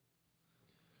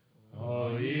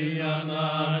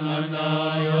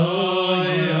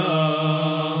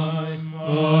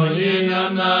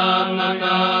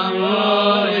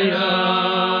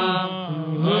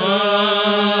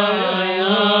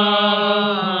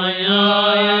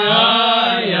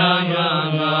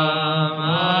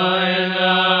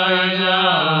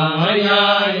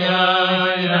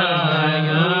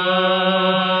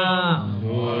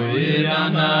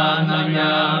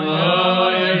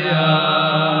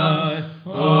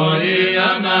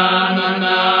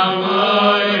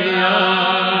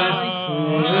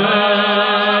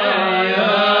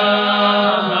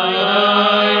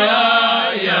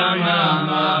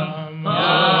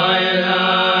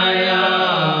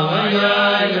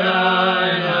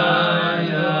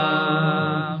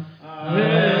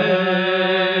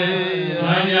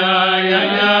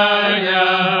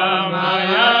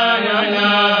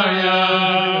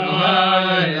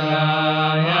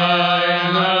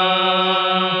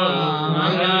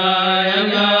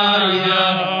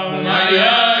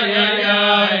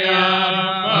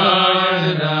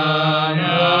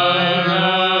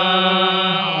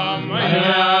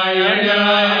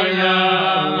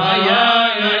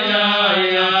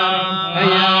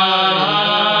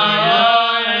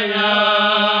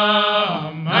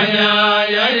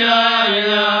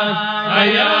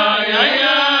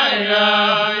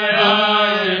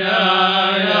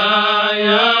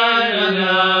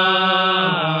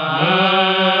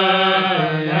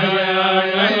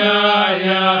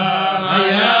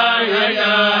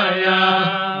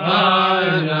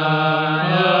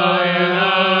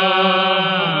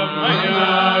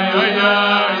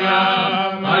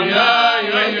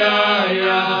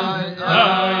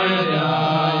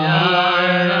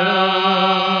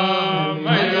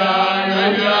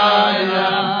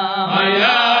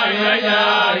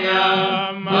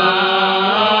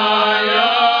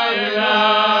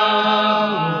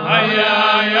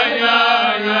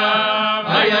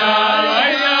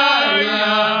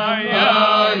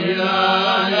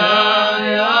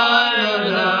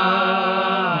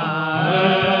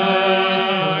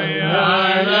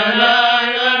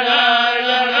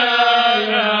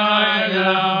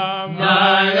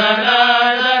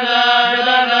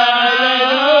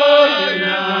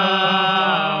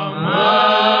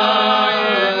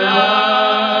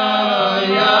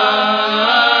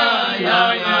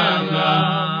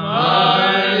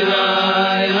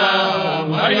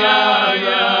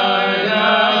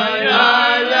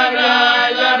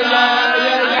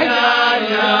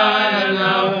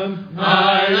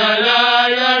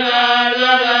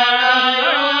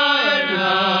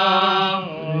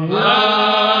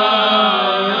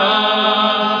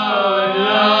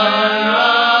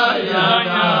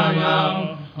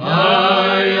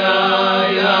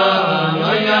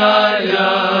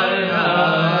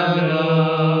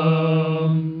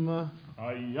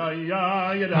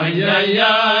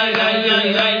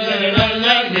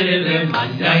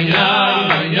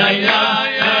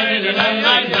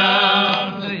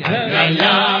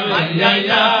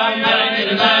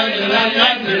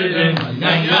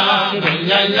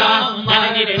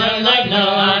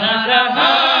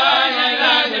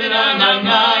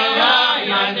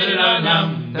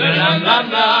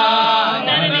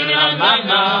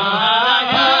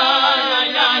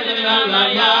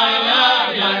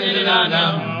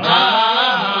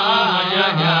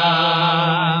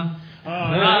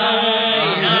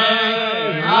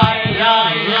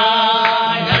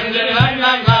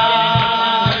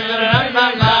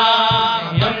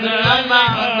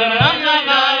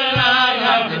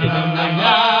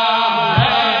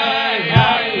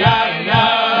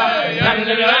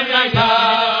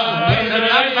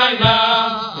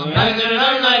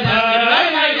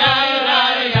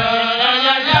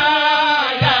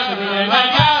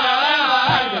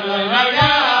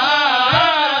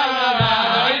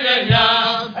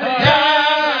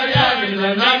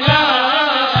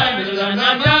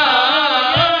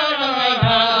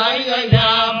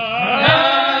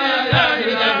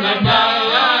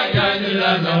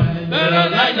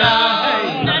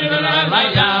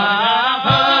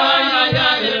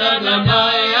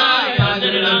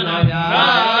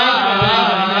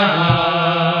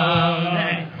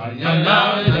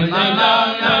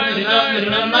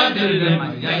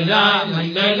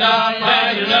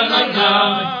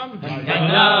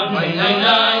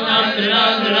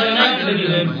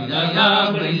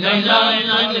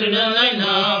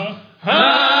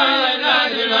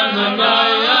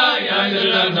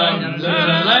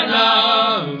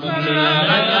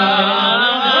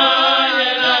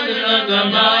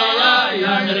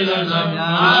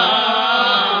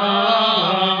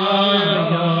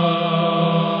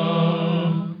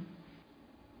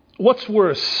 What's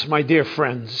worse, my dear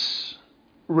friends,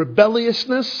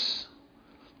 rebelliousness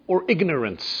or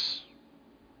ignorance?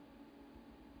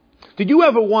 Did you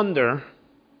ever wonder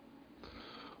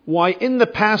why in the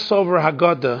Passover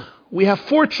Haggadah we have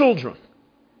 4 children?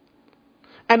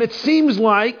 And it seems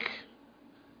like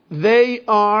they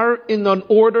are in an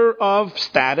order of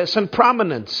status and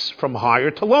prominence, from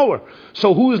higher to lower.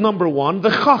 So who is number 1? The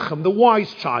Chacham, the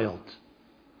wise child.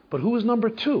 But who is number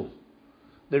 2?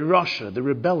 The Rasha, the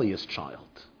rebellious child.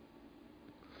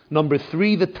 Number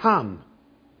 3, the Tam,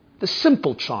 the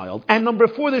simple child. And number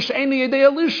 4, the She'eni Yedei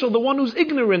Elisha, the one who's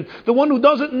ignorant, the one who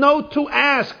doesn't know to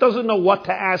ask, doesn't know what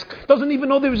to ask, doesn't even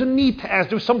know there's a need to ask,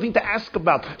 there's something to ask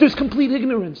about. There's complete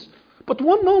ignorance. But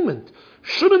one moment,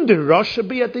 shouldn't the Rasha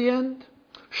be at the end?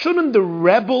 Shouldn't the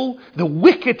rebel, the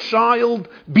wicked child,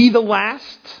 be the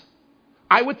last?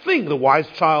 I would think the wise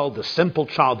child, the simple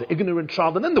child, the ignorant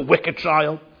child, and then the wicked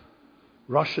child.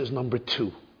 Russia is number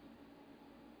 2.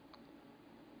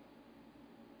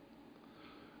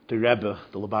 The Rebbe,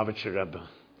 the Lubavitcher Rebbe,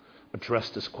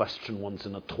 addressed this question once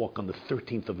in a talk on the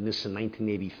 13th of Nisan,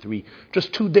 1983,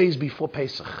 just 2 days before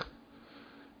Pesach,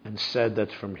 and said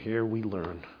that from here we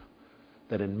learn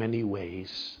that in many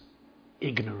ways,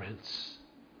 ignorance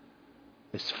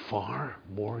is far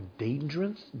more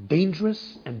dangerous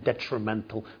and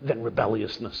detrimental than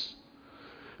rebelliousness.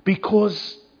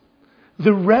 Because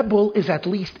the rebel is at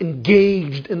least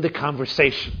engaged in the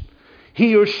conversation.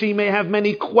 He or she may have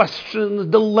many questions,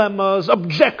 dilemmas,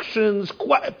 objections,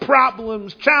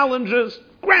 problems, challenges.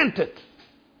 Granted.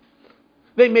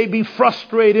 They may be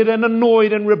frustrated and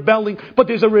annoyed and rebelling, but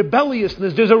there's a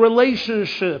rebelliousness, there's a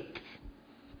relationship.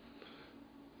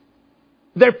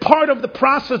 They're part of the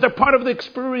process, they're part of the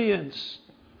experience.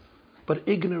 But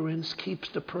ignorance keeps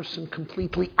the person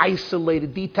completely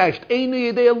isolated, detached.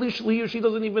 He or she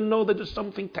doesn't even know that there's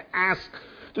something to ask.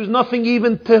 There's nothing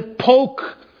even to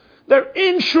poke their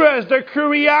interest, their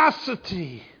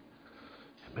curiosity.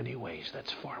 In many ways,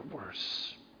 that's far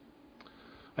worse.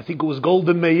 I think it was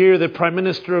Golda Meir, the Prime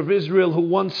Minister of Israel, who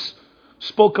once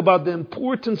spoke about the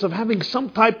importance of having some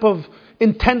type of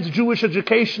intense Jewish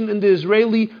education in the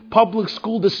Israeli public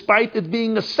school, despite it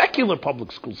being a secular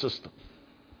public school system.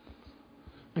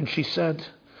 And she said,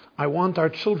 I want our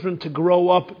children to grow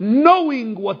up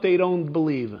knowing what they don't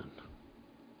believe in.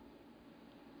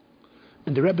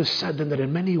 And the Rebbe said then that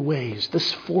in many ways,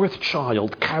 this 4th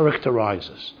child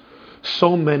characterizes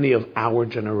so many of our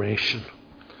generation.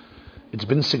 It's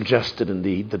been suggested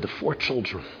indeed that the 4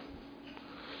 children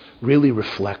really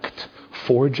reflect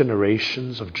 4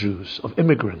 generations of Jews, of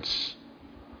immigrants,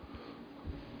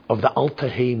 of the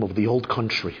Altahim, of the old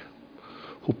country,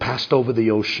 who passed over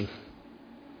the ocean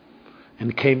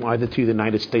and came either to the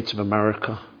United States of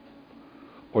America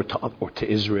or to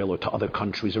Israel or to other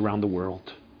countries around the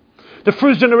world. The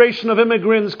first generation of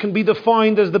immigrants can be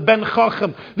defined as the Ben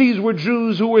Chacham. These were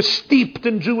Jews who were steeped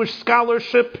in Jewish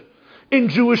scholarship, in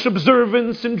Jewish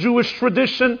observance, in Jewish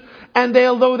tradition, and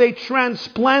although they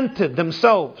transplanted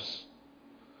themselves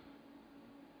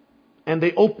and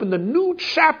they opened a new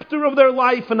chapter of their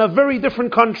life in a very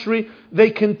different country, they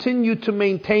continued to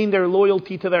maintain their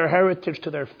loyalty to their heritage,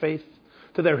 to their faith,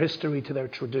 to their history, to their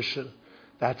tradition.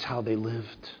 That's how they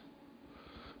lived.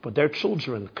 But their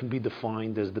children can be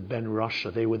defined as the Ben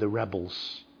Russia. They were the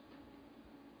rebels.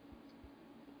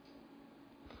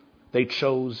 They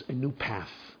chose a new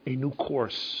path, a new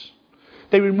course.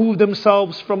 They removed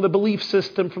themselves from the belief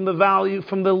system, from the value,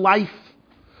 from the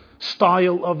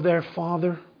lifestyle of their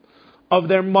father, of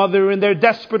their mother, in their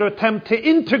desperate attempt to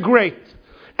integrate.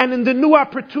 And in the new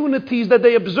opportunities that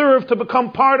they observed to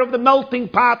become part of the melting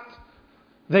pot,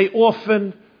 they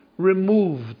often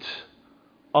removed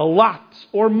a lot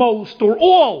or most or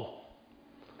all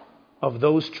of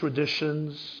those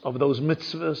traditions, of those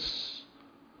mitzvahs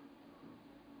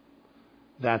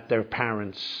that their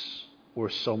parents were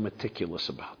so meticulous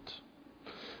about.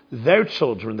 Their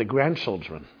children, the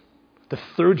grandchildren, the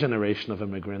 3rd generation of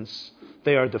immigrants,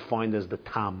 they are defined as the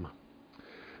Tam.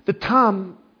 The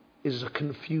Tam is a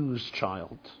confused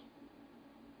child.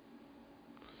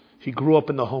 He grew up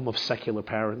in the home of secular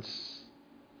parents,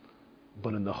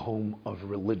 but in the home of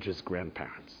religious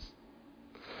grandparents.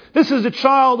 This is a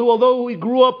child who, although he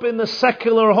grew up in a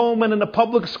secular home and in a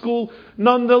public school,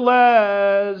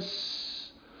 nonetheless,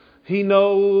 he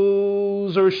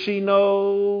knows or she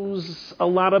knows a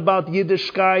lot about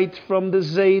Yiddishkeit from the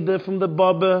Zayda, from the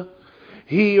Baba.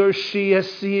 He or she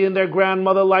has seen their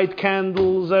grandmother light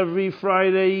candles every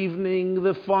Friday evening.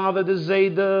 The father, the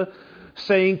Zayda,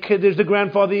 saying Kiddush. The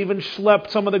grandfather even schlepped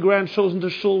some of the grandchildren to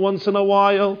shul once in a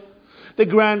while. The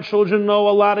grandchildren know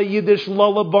a lot of Yiddish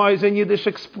lullabies and Yiddish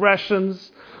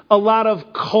expressions, a lot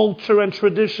of culture and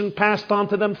tradition passed on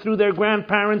to them through their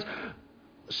grandparents.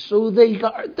 So they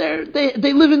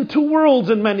live in 2 worlds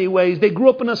in many ways. They grew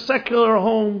up in a secular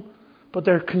home, but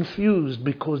they're confused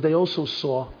because they also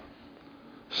saw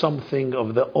something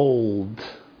of the old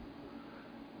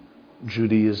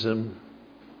Judaism,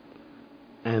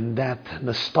 and that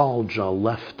nostalgia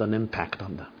left an impact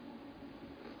on them.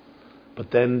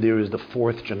 But then there is the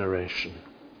 4th generation.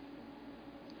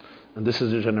 And this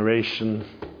is a generation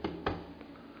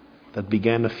that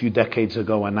began a few decades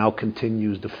ago and now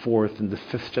continues, the 4th and the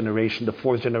 5th generation. The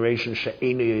 4th generation,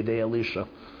 She'einu Yedei Elisha.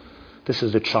 This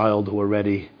is a child who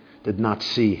already did not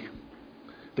see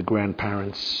the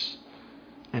grandparents,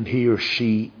 and he or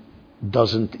she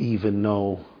doesn't even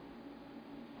know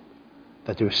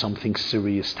that there's something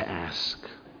serious to ask.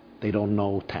 They don't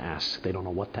know to ask. They don't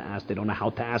know what to ask. They don't know how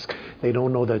to ask. They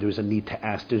don't know that there's a need to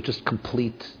ask. There's just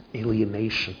complete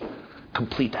alienation,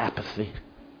 complete apathy.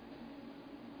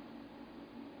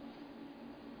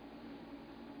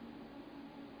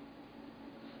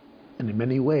 And in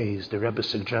many ways, the Rebbe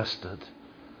suggested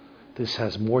this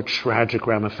has more tragic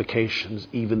ramifications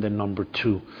even than number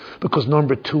 2. Because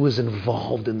number 2 is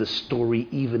involved in the story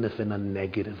even if in a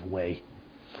negative way.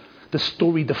 The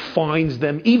story defines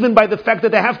them even by the fact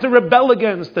that they have to rebel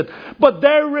against it. But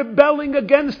their rebelling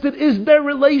against it is their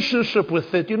relationship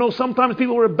with it. You know, sometimes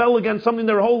people rebel against something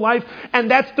their whole life,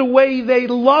 and that's the way they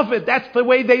love it. That's the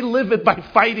way they live it, by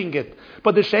fighting it.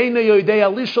 But the Sheina Yoidei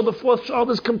Alisha, the fourth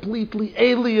child, is completely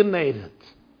alienated.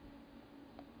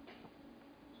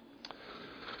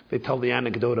 They tell the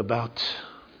anecdote about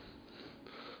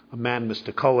a man,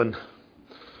 Mr. Cohen,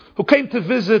 who came to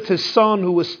visit his son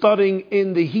who was studying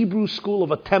in the Hebrew school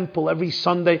of a temple every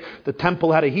Sunday. The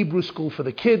temple had a Hebrew school for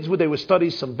the kids where they would study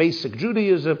some basic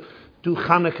Judaism, do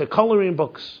Hanukkah coloring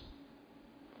books.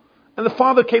 And the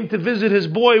father came to visit his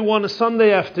boy one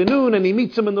Sunday afternoon, and he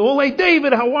meets him in the hall. Hey,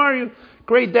 David, how are you?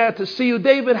 Great, Dad, to see you.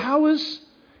 David, how is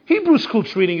Hebrew school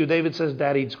treating you? David says,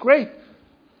 Daddy, it's great.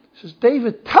 He says,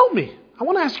 David, tell me. I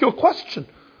want to ask you a question.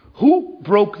 Who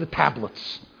broke the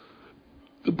tablets?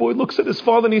 The boy looks at his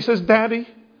father and he says, Daddy,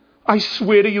 I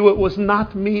swear to you it was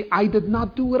not me. I did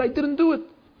not do it. I didn't do it.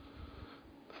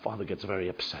 The father gets very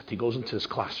upset. He goes into his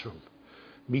classroom,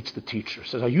 meets the teacher,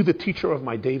 says, are you the teacher of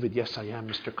my David? Yes, I am,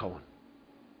 Mr. Cohen.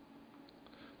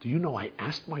 Do you know I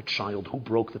asked my child who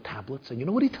broke the tablets? And you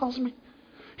know what he tells me?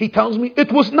 He tells me,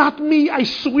 it was not me. I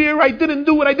swear I didn't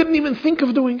do it. I didn't even think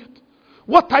of doing it.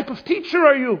 What type of teacher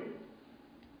are you?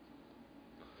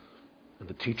 And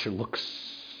the teacher looks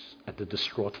at the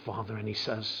distraught father and he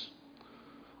says,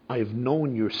 I have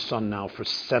known your son now for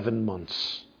 7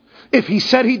 months. If he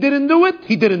said he didn't do it,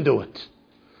 he didn't do it.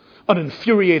 An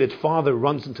infuriated father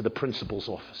runs into the principal's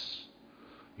office.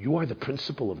 You are the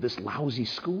principal of this lousy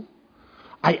school?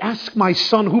 I ask my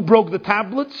son who broke the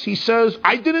tablets. He says,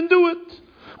 I didn't do it.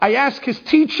 I ask his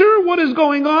teacher what is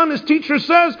going on. His teacher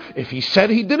says, if he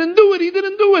said he didn't do it, he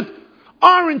didn't do it.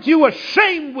 Aren't you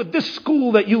ashamed with this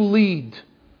school that you lead?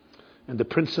 And the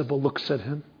principal looks at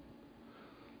him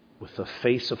with a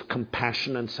face of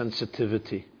compassion and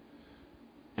sensitivity,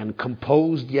 and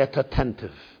composed yet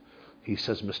attentive. He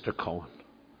says, Mr. Cohen,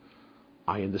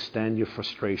 I understand your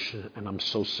frustration and I'm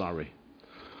so sorry.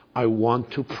 I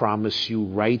want to promise you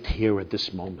right here at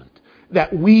this moment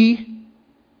that we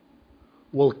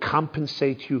will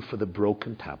compensate you for the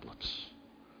broken tablets.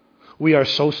 We are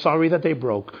so sorry that they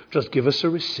broke. Just give us a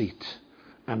receipt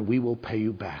and we will pay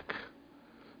you back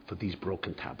for these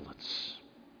broken tablets.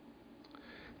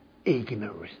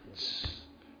 Ignorance.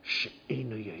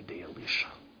 She'einu Yedei Elisha.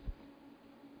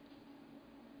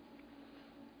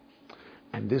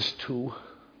 And this too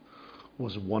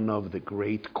was one of the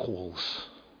great calls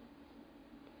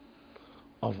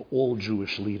of all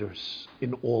Jewish leaders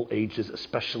in all ages,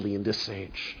 especially in this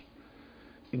age,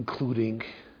 including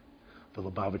the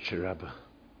Lubavitcher Rebbe,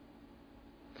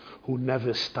 who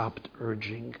never stopped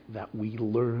urging that we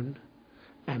learn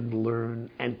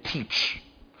and teach.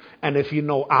 And if you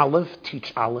know Aleph,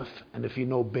 teach Aleph. And if you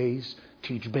know Beis,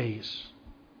 teach Beis.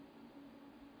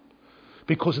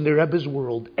 Because in the Rebbe's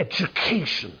world,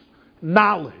 education,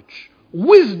 knowledge,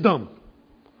 wisdom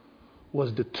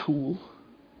was the tool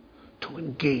to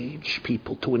engage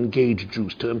people, to engage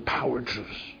Jews, to empower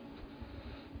Jews.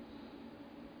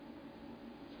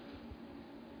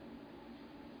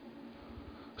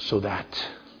 So that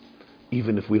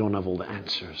even if we don't have all the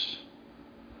answers,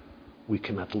 we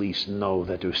can at least know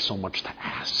that there's so much to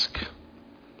ask.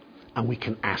 And we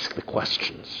can ask the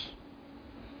questions.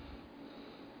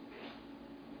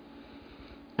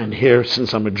 And here,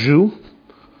 since I'm a Jew,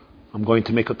 I'm going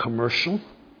to make a commercial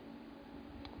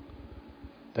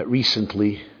that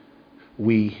recently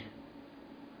we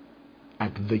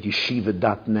at the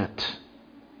yeshiva.net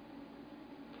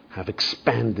have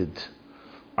expanded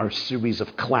our series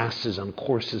of classes and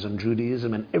courses on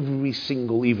Judaism, and every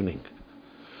single evening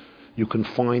you can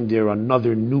find there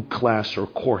another new class or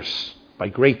course by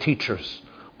great teachers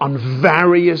on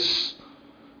various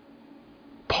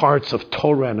parts of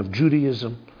Torah and of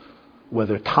Judaism,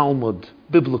 whether Talmud,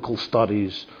 biblical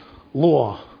studies,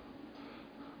 law,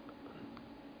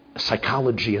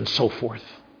 psychology, and so forth,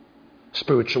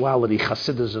 spirituality,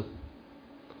 Hasidism,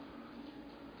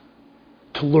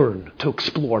 to learn, to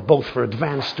explore, both for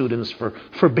advanced students,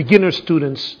 for beginner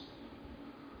students.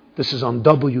 This is on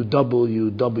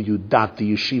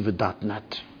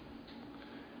www.theyeshiva.net.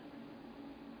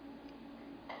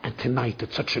 And tonight,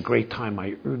 at such a great time,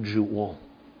 I urge you all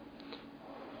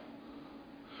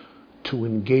to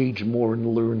engage more in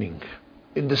learning,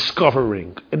 in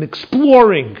discovering, in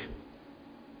exploring,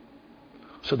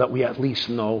 so that we at least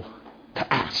know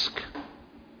to ask.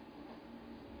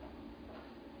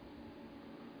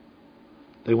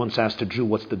 They once asked a Jew,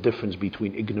 what's the difference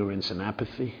between ignorance and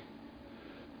apathy?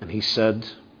 And he said,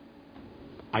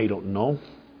 I don't know,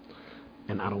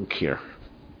 and I don't care.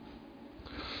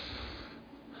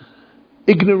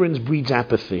 Ignorance breeds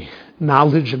apathy.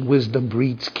 Knowledge and wisdom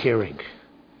breeds caring.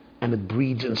 And it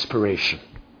breeds inspiration.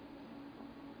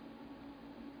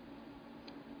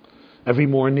 Every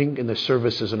morning in the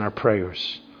services and our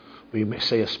prayers, we may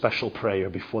say a special prayer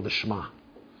before the Shema,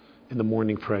 in the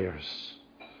morning prayers.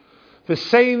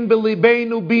 V'sein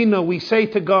b'libeinu bina, we say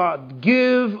to God,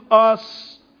 give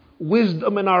us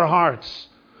wisdom in our hearts,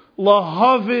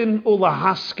 lahavin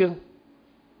ulahaskel,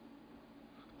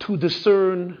 to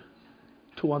discern,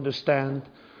 to understand,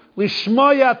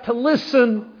 lishmaya, to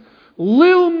listen,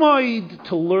 lilmoid,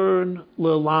 to learn,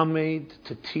 lilamed,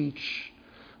 to teach,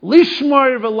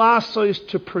 lishmar v'lasois,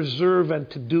 to preserve and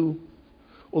to do,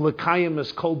 ulekayim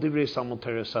es kol divrei samol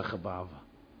teresacha b'ava,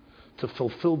 to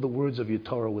fulfill the words of your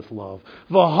Torah with love.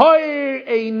 V'hoyer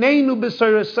eineinu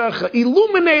b'soresecha,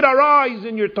 illuminate our eyes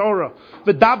in your Torah.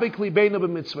 V'dabek libeinu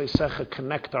b'mitzvaysecha,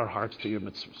 connect our hearts to your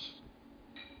mitzvahs.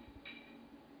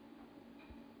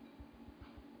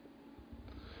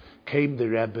 Came the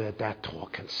Rebbe at that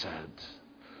talk and said,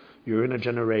 you're in a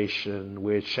generation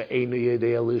where she'enu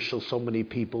yedei elishel, so many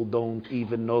people don't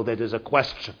even know that there's a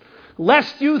question.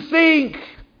 Lest you think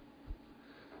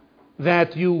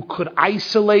that you could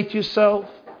isolate yourself,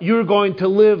 you're going to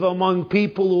live among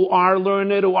people who are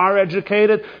learned, who are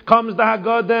educated. Comes the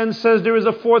Haggadah and says there is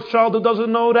a fourth child who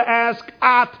doesn't know to ask,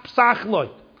 at psachloi.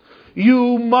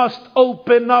 You must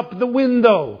open up the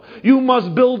window. You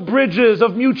must build bridges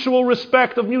of mutual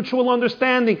respect, of mutual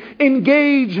understanding.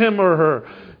 Engage him or her.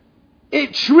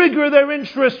 Trigger their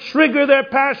interest, trigger their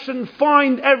passion.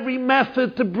 Find every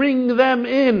method to bring them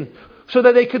in so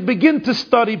that they could begin to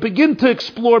study, begin to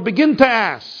explore, begin to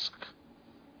ask.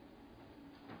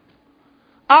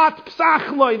 At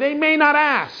psachloi, they may not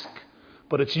ask,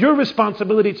 but it's your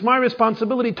responsibility, it's my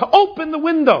responsibility to open the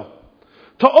window,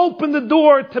 to open the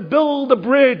door, to build a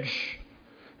bridge,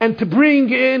 and to bring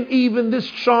in even this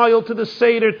child to the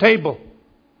Seder table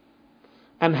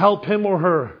and help him or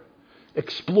her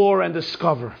explore and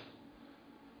discover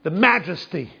the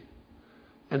majesty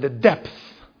and the depth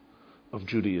of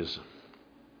Judaism.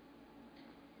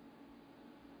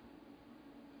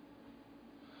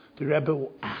 The Rebbe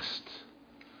asked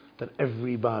that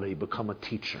everybody become a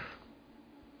teacher.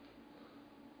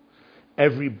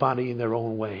 Everybody in their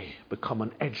own way become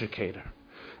an educator.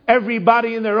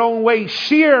 Everybody in their own way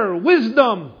share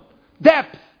wisdom,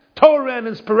 depth, Torah and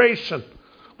inspiration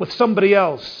with somebody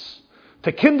else.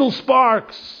 To kindle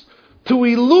sparks, to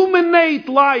illuminate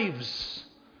lives,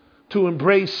 to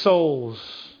embrace souls.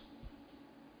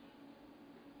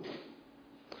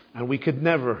 And we could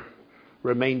never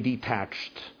remain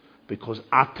detached because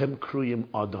Atem Kruyim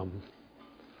Adam.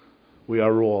 We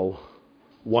are all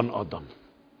one Adam,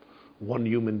 one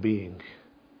human being.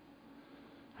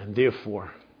 And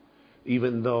therefore,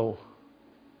 even though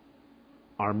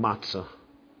our matzah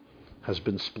has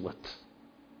been split,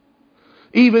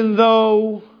 even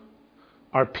though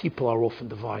our people are often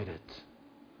divided,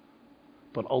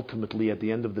 but ultimately at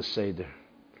the end of the Seder,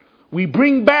 we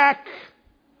bring back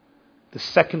the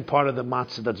second part of the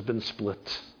matzah that's been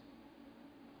split.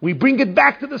 We bring it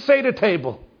back to the Seder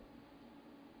table.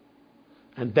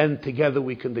 And then together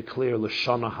we can declare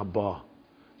L'Shana Haba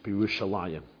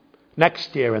B'Yerushalayim.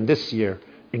 Next year and this year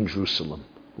in Jerusalem.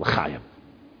 L'Chaim.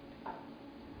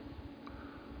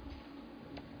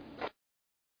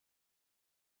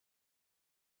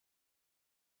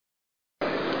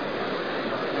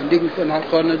 Ein Ding von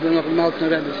Hakone, du noch im alten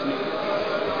Rebbesen.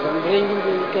 Dann bringen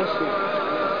wir die Käste.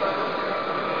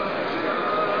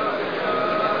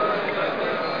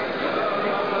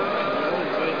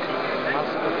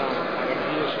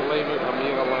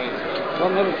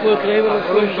 Dan hebben we voor gegeven en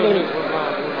voor slim.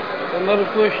 Dan hebben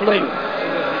we voor slim.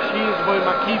 She is boy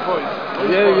Makiboy.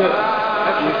 Ja, ja.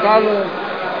 Die Kalle.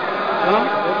 Ja?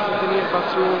 Dat is een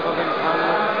informatie van de Kalle.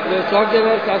 Wir sagen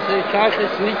das, dass die Schach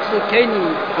ist nicht zu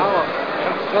kennen.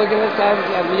 Ich sage das,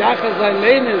 dass die Jache sein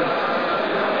Lehnen.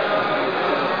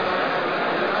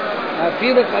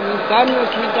 Viele von den Tannen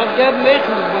mit der Gern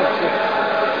Lehnen machen.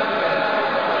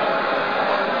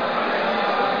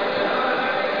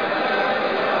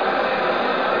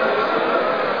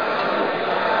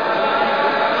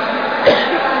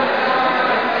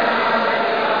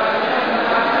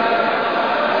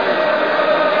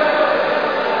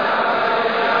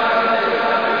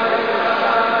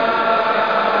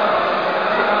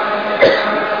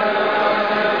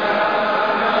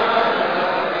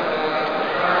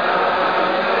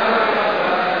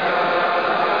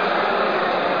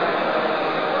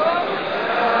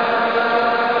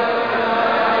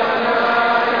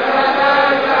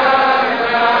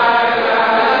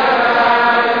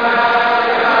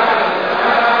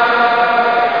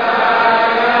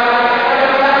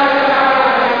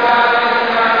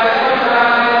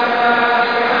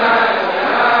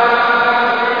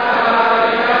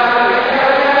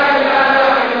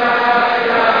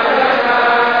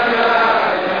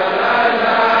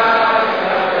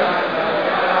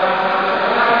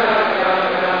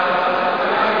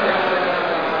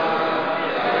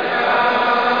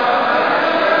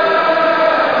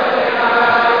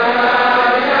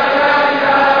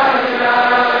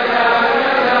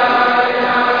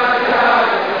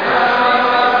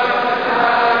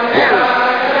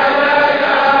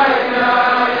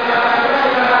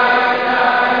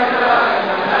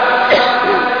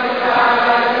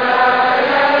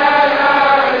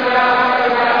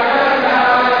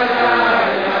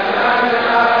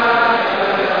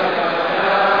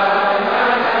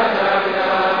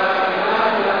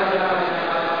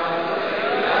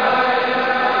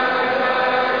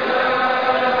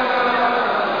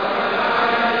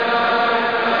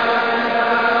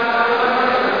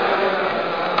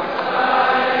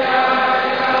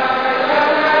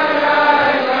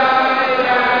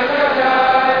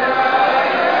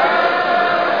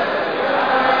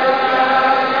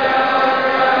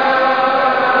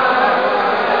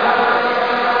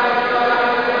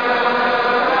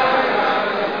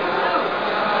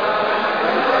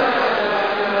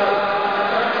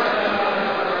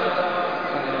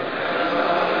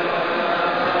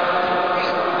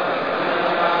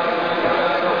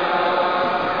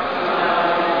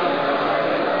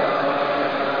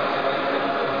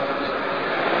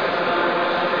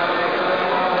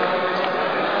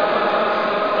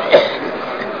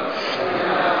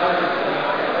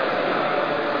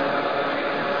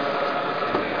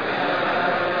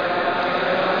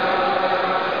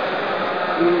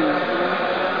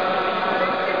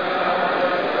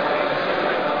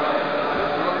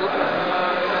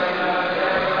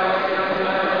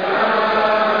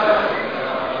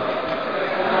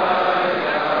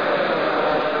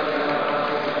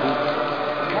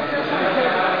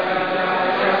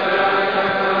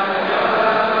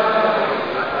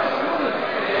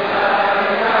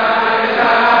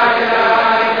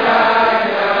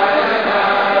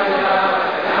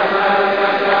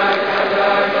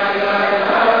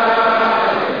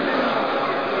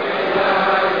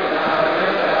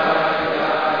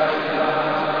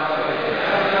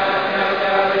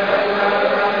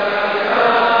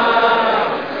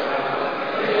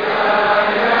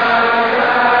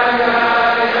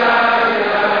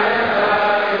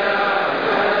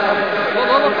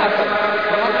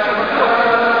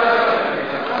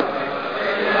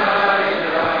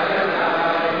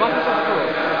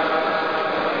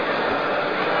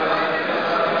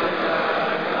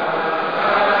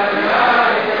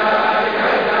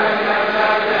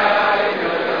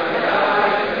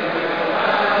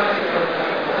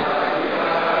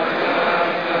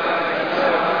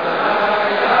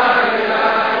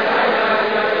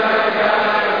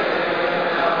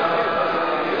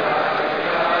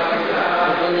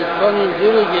 können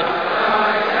Dürge.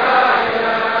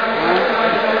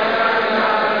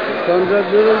 Kontra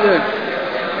Dürge.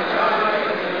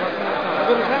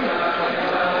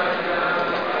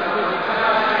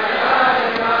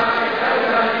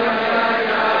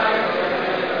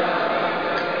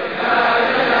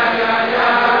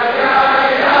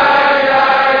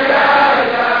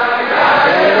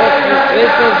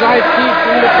 Seit tief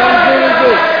in der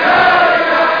Konjunktur.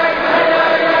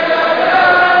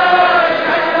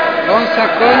 On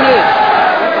Sakone.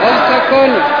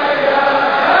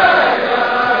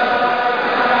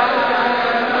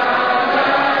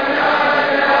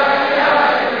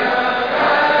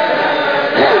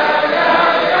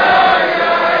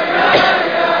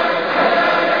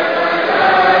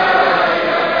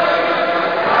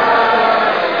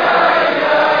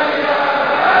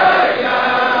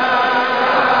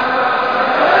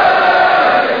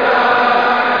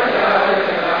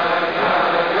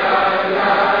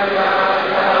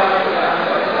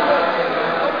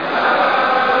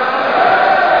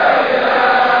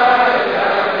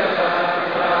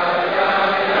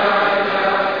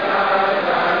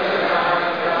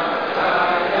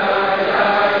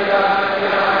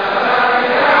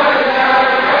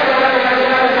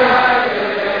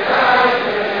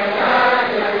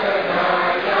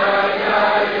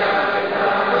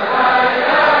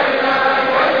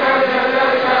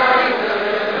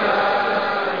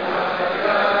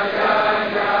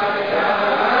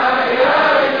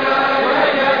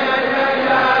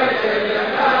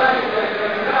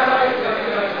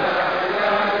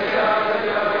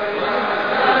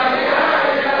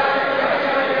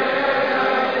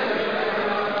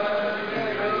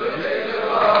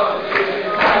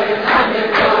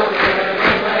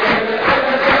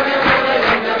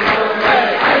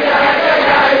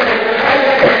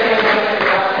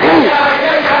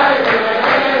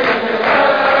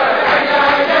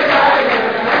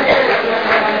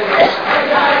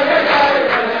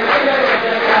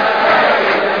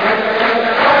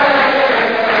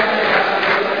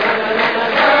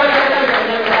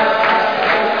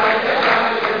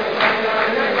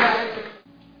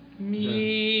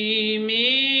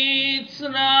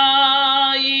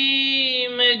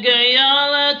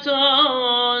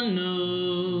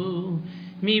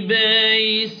 mi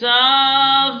beis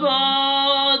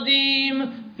avodim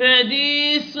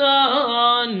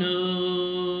pedisonu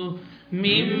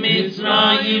mi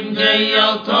Mitzrayim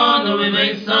geyaltonu mi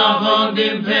beis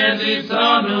avodim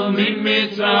pedisonu mi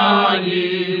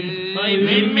Mitzrayim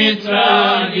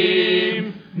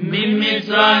mi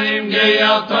Mitzrayim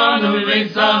geyaltonu mi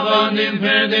beis avodim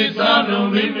pedisonu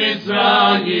mi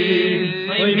Mitzrayim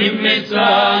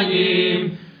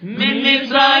Min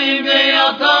Mitzrayim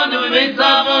geyatanu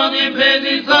v'tzavodim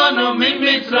pedisanu min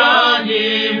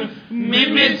Mitzrayim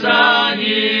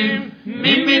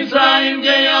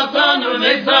geyatanu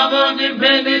v'tzavodim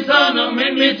pedisanu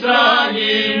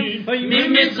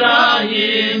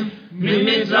min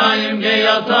Mitzrayim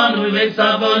geyatanu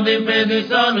v'tzavodim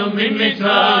pedisanu min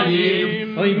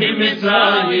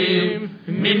Mitzrayim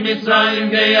Min Mitzrayim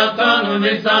geyatanu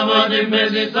v'tzavodim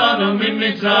pedisanu min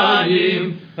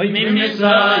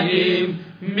Mitzrayim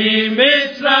Min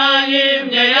Mitzrayim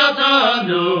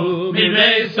geyatanu mi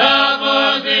beis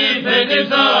avodim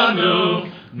pedisanu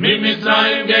Min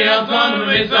Mitzrayim geyatanu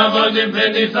v'tzavodim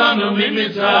pedisanu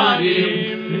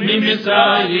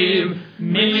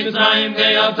min Mitzrayim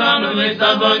geyatanu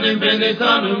v'tzavodim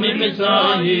pedisanu min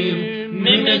Mitzrayim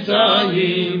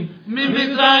Min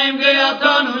Mitzrayim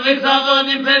geyatanu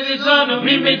v'tzavodim pedisanu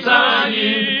min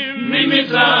Mitzrayim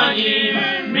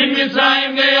Min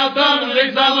Mitzrayim geyatanu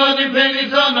v'tzavodim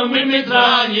pedisanu min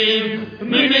Mitzrayim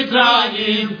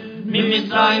Min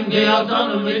Mitzrayim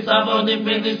geyatanu v'tzavodim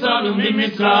pedisanu min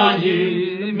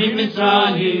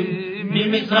Mitzrayim Min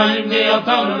Mitzrayim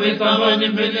geyatanu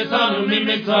v'tzavodim pedisanu min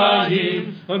Mitzrayim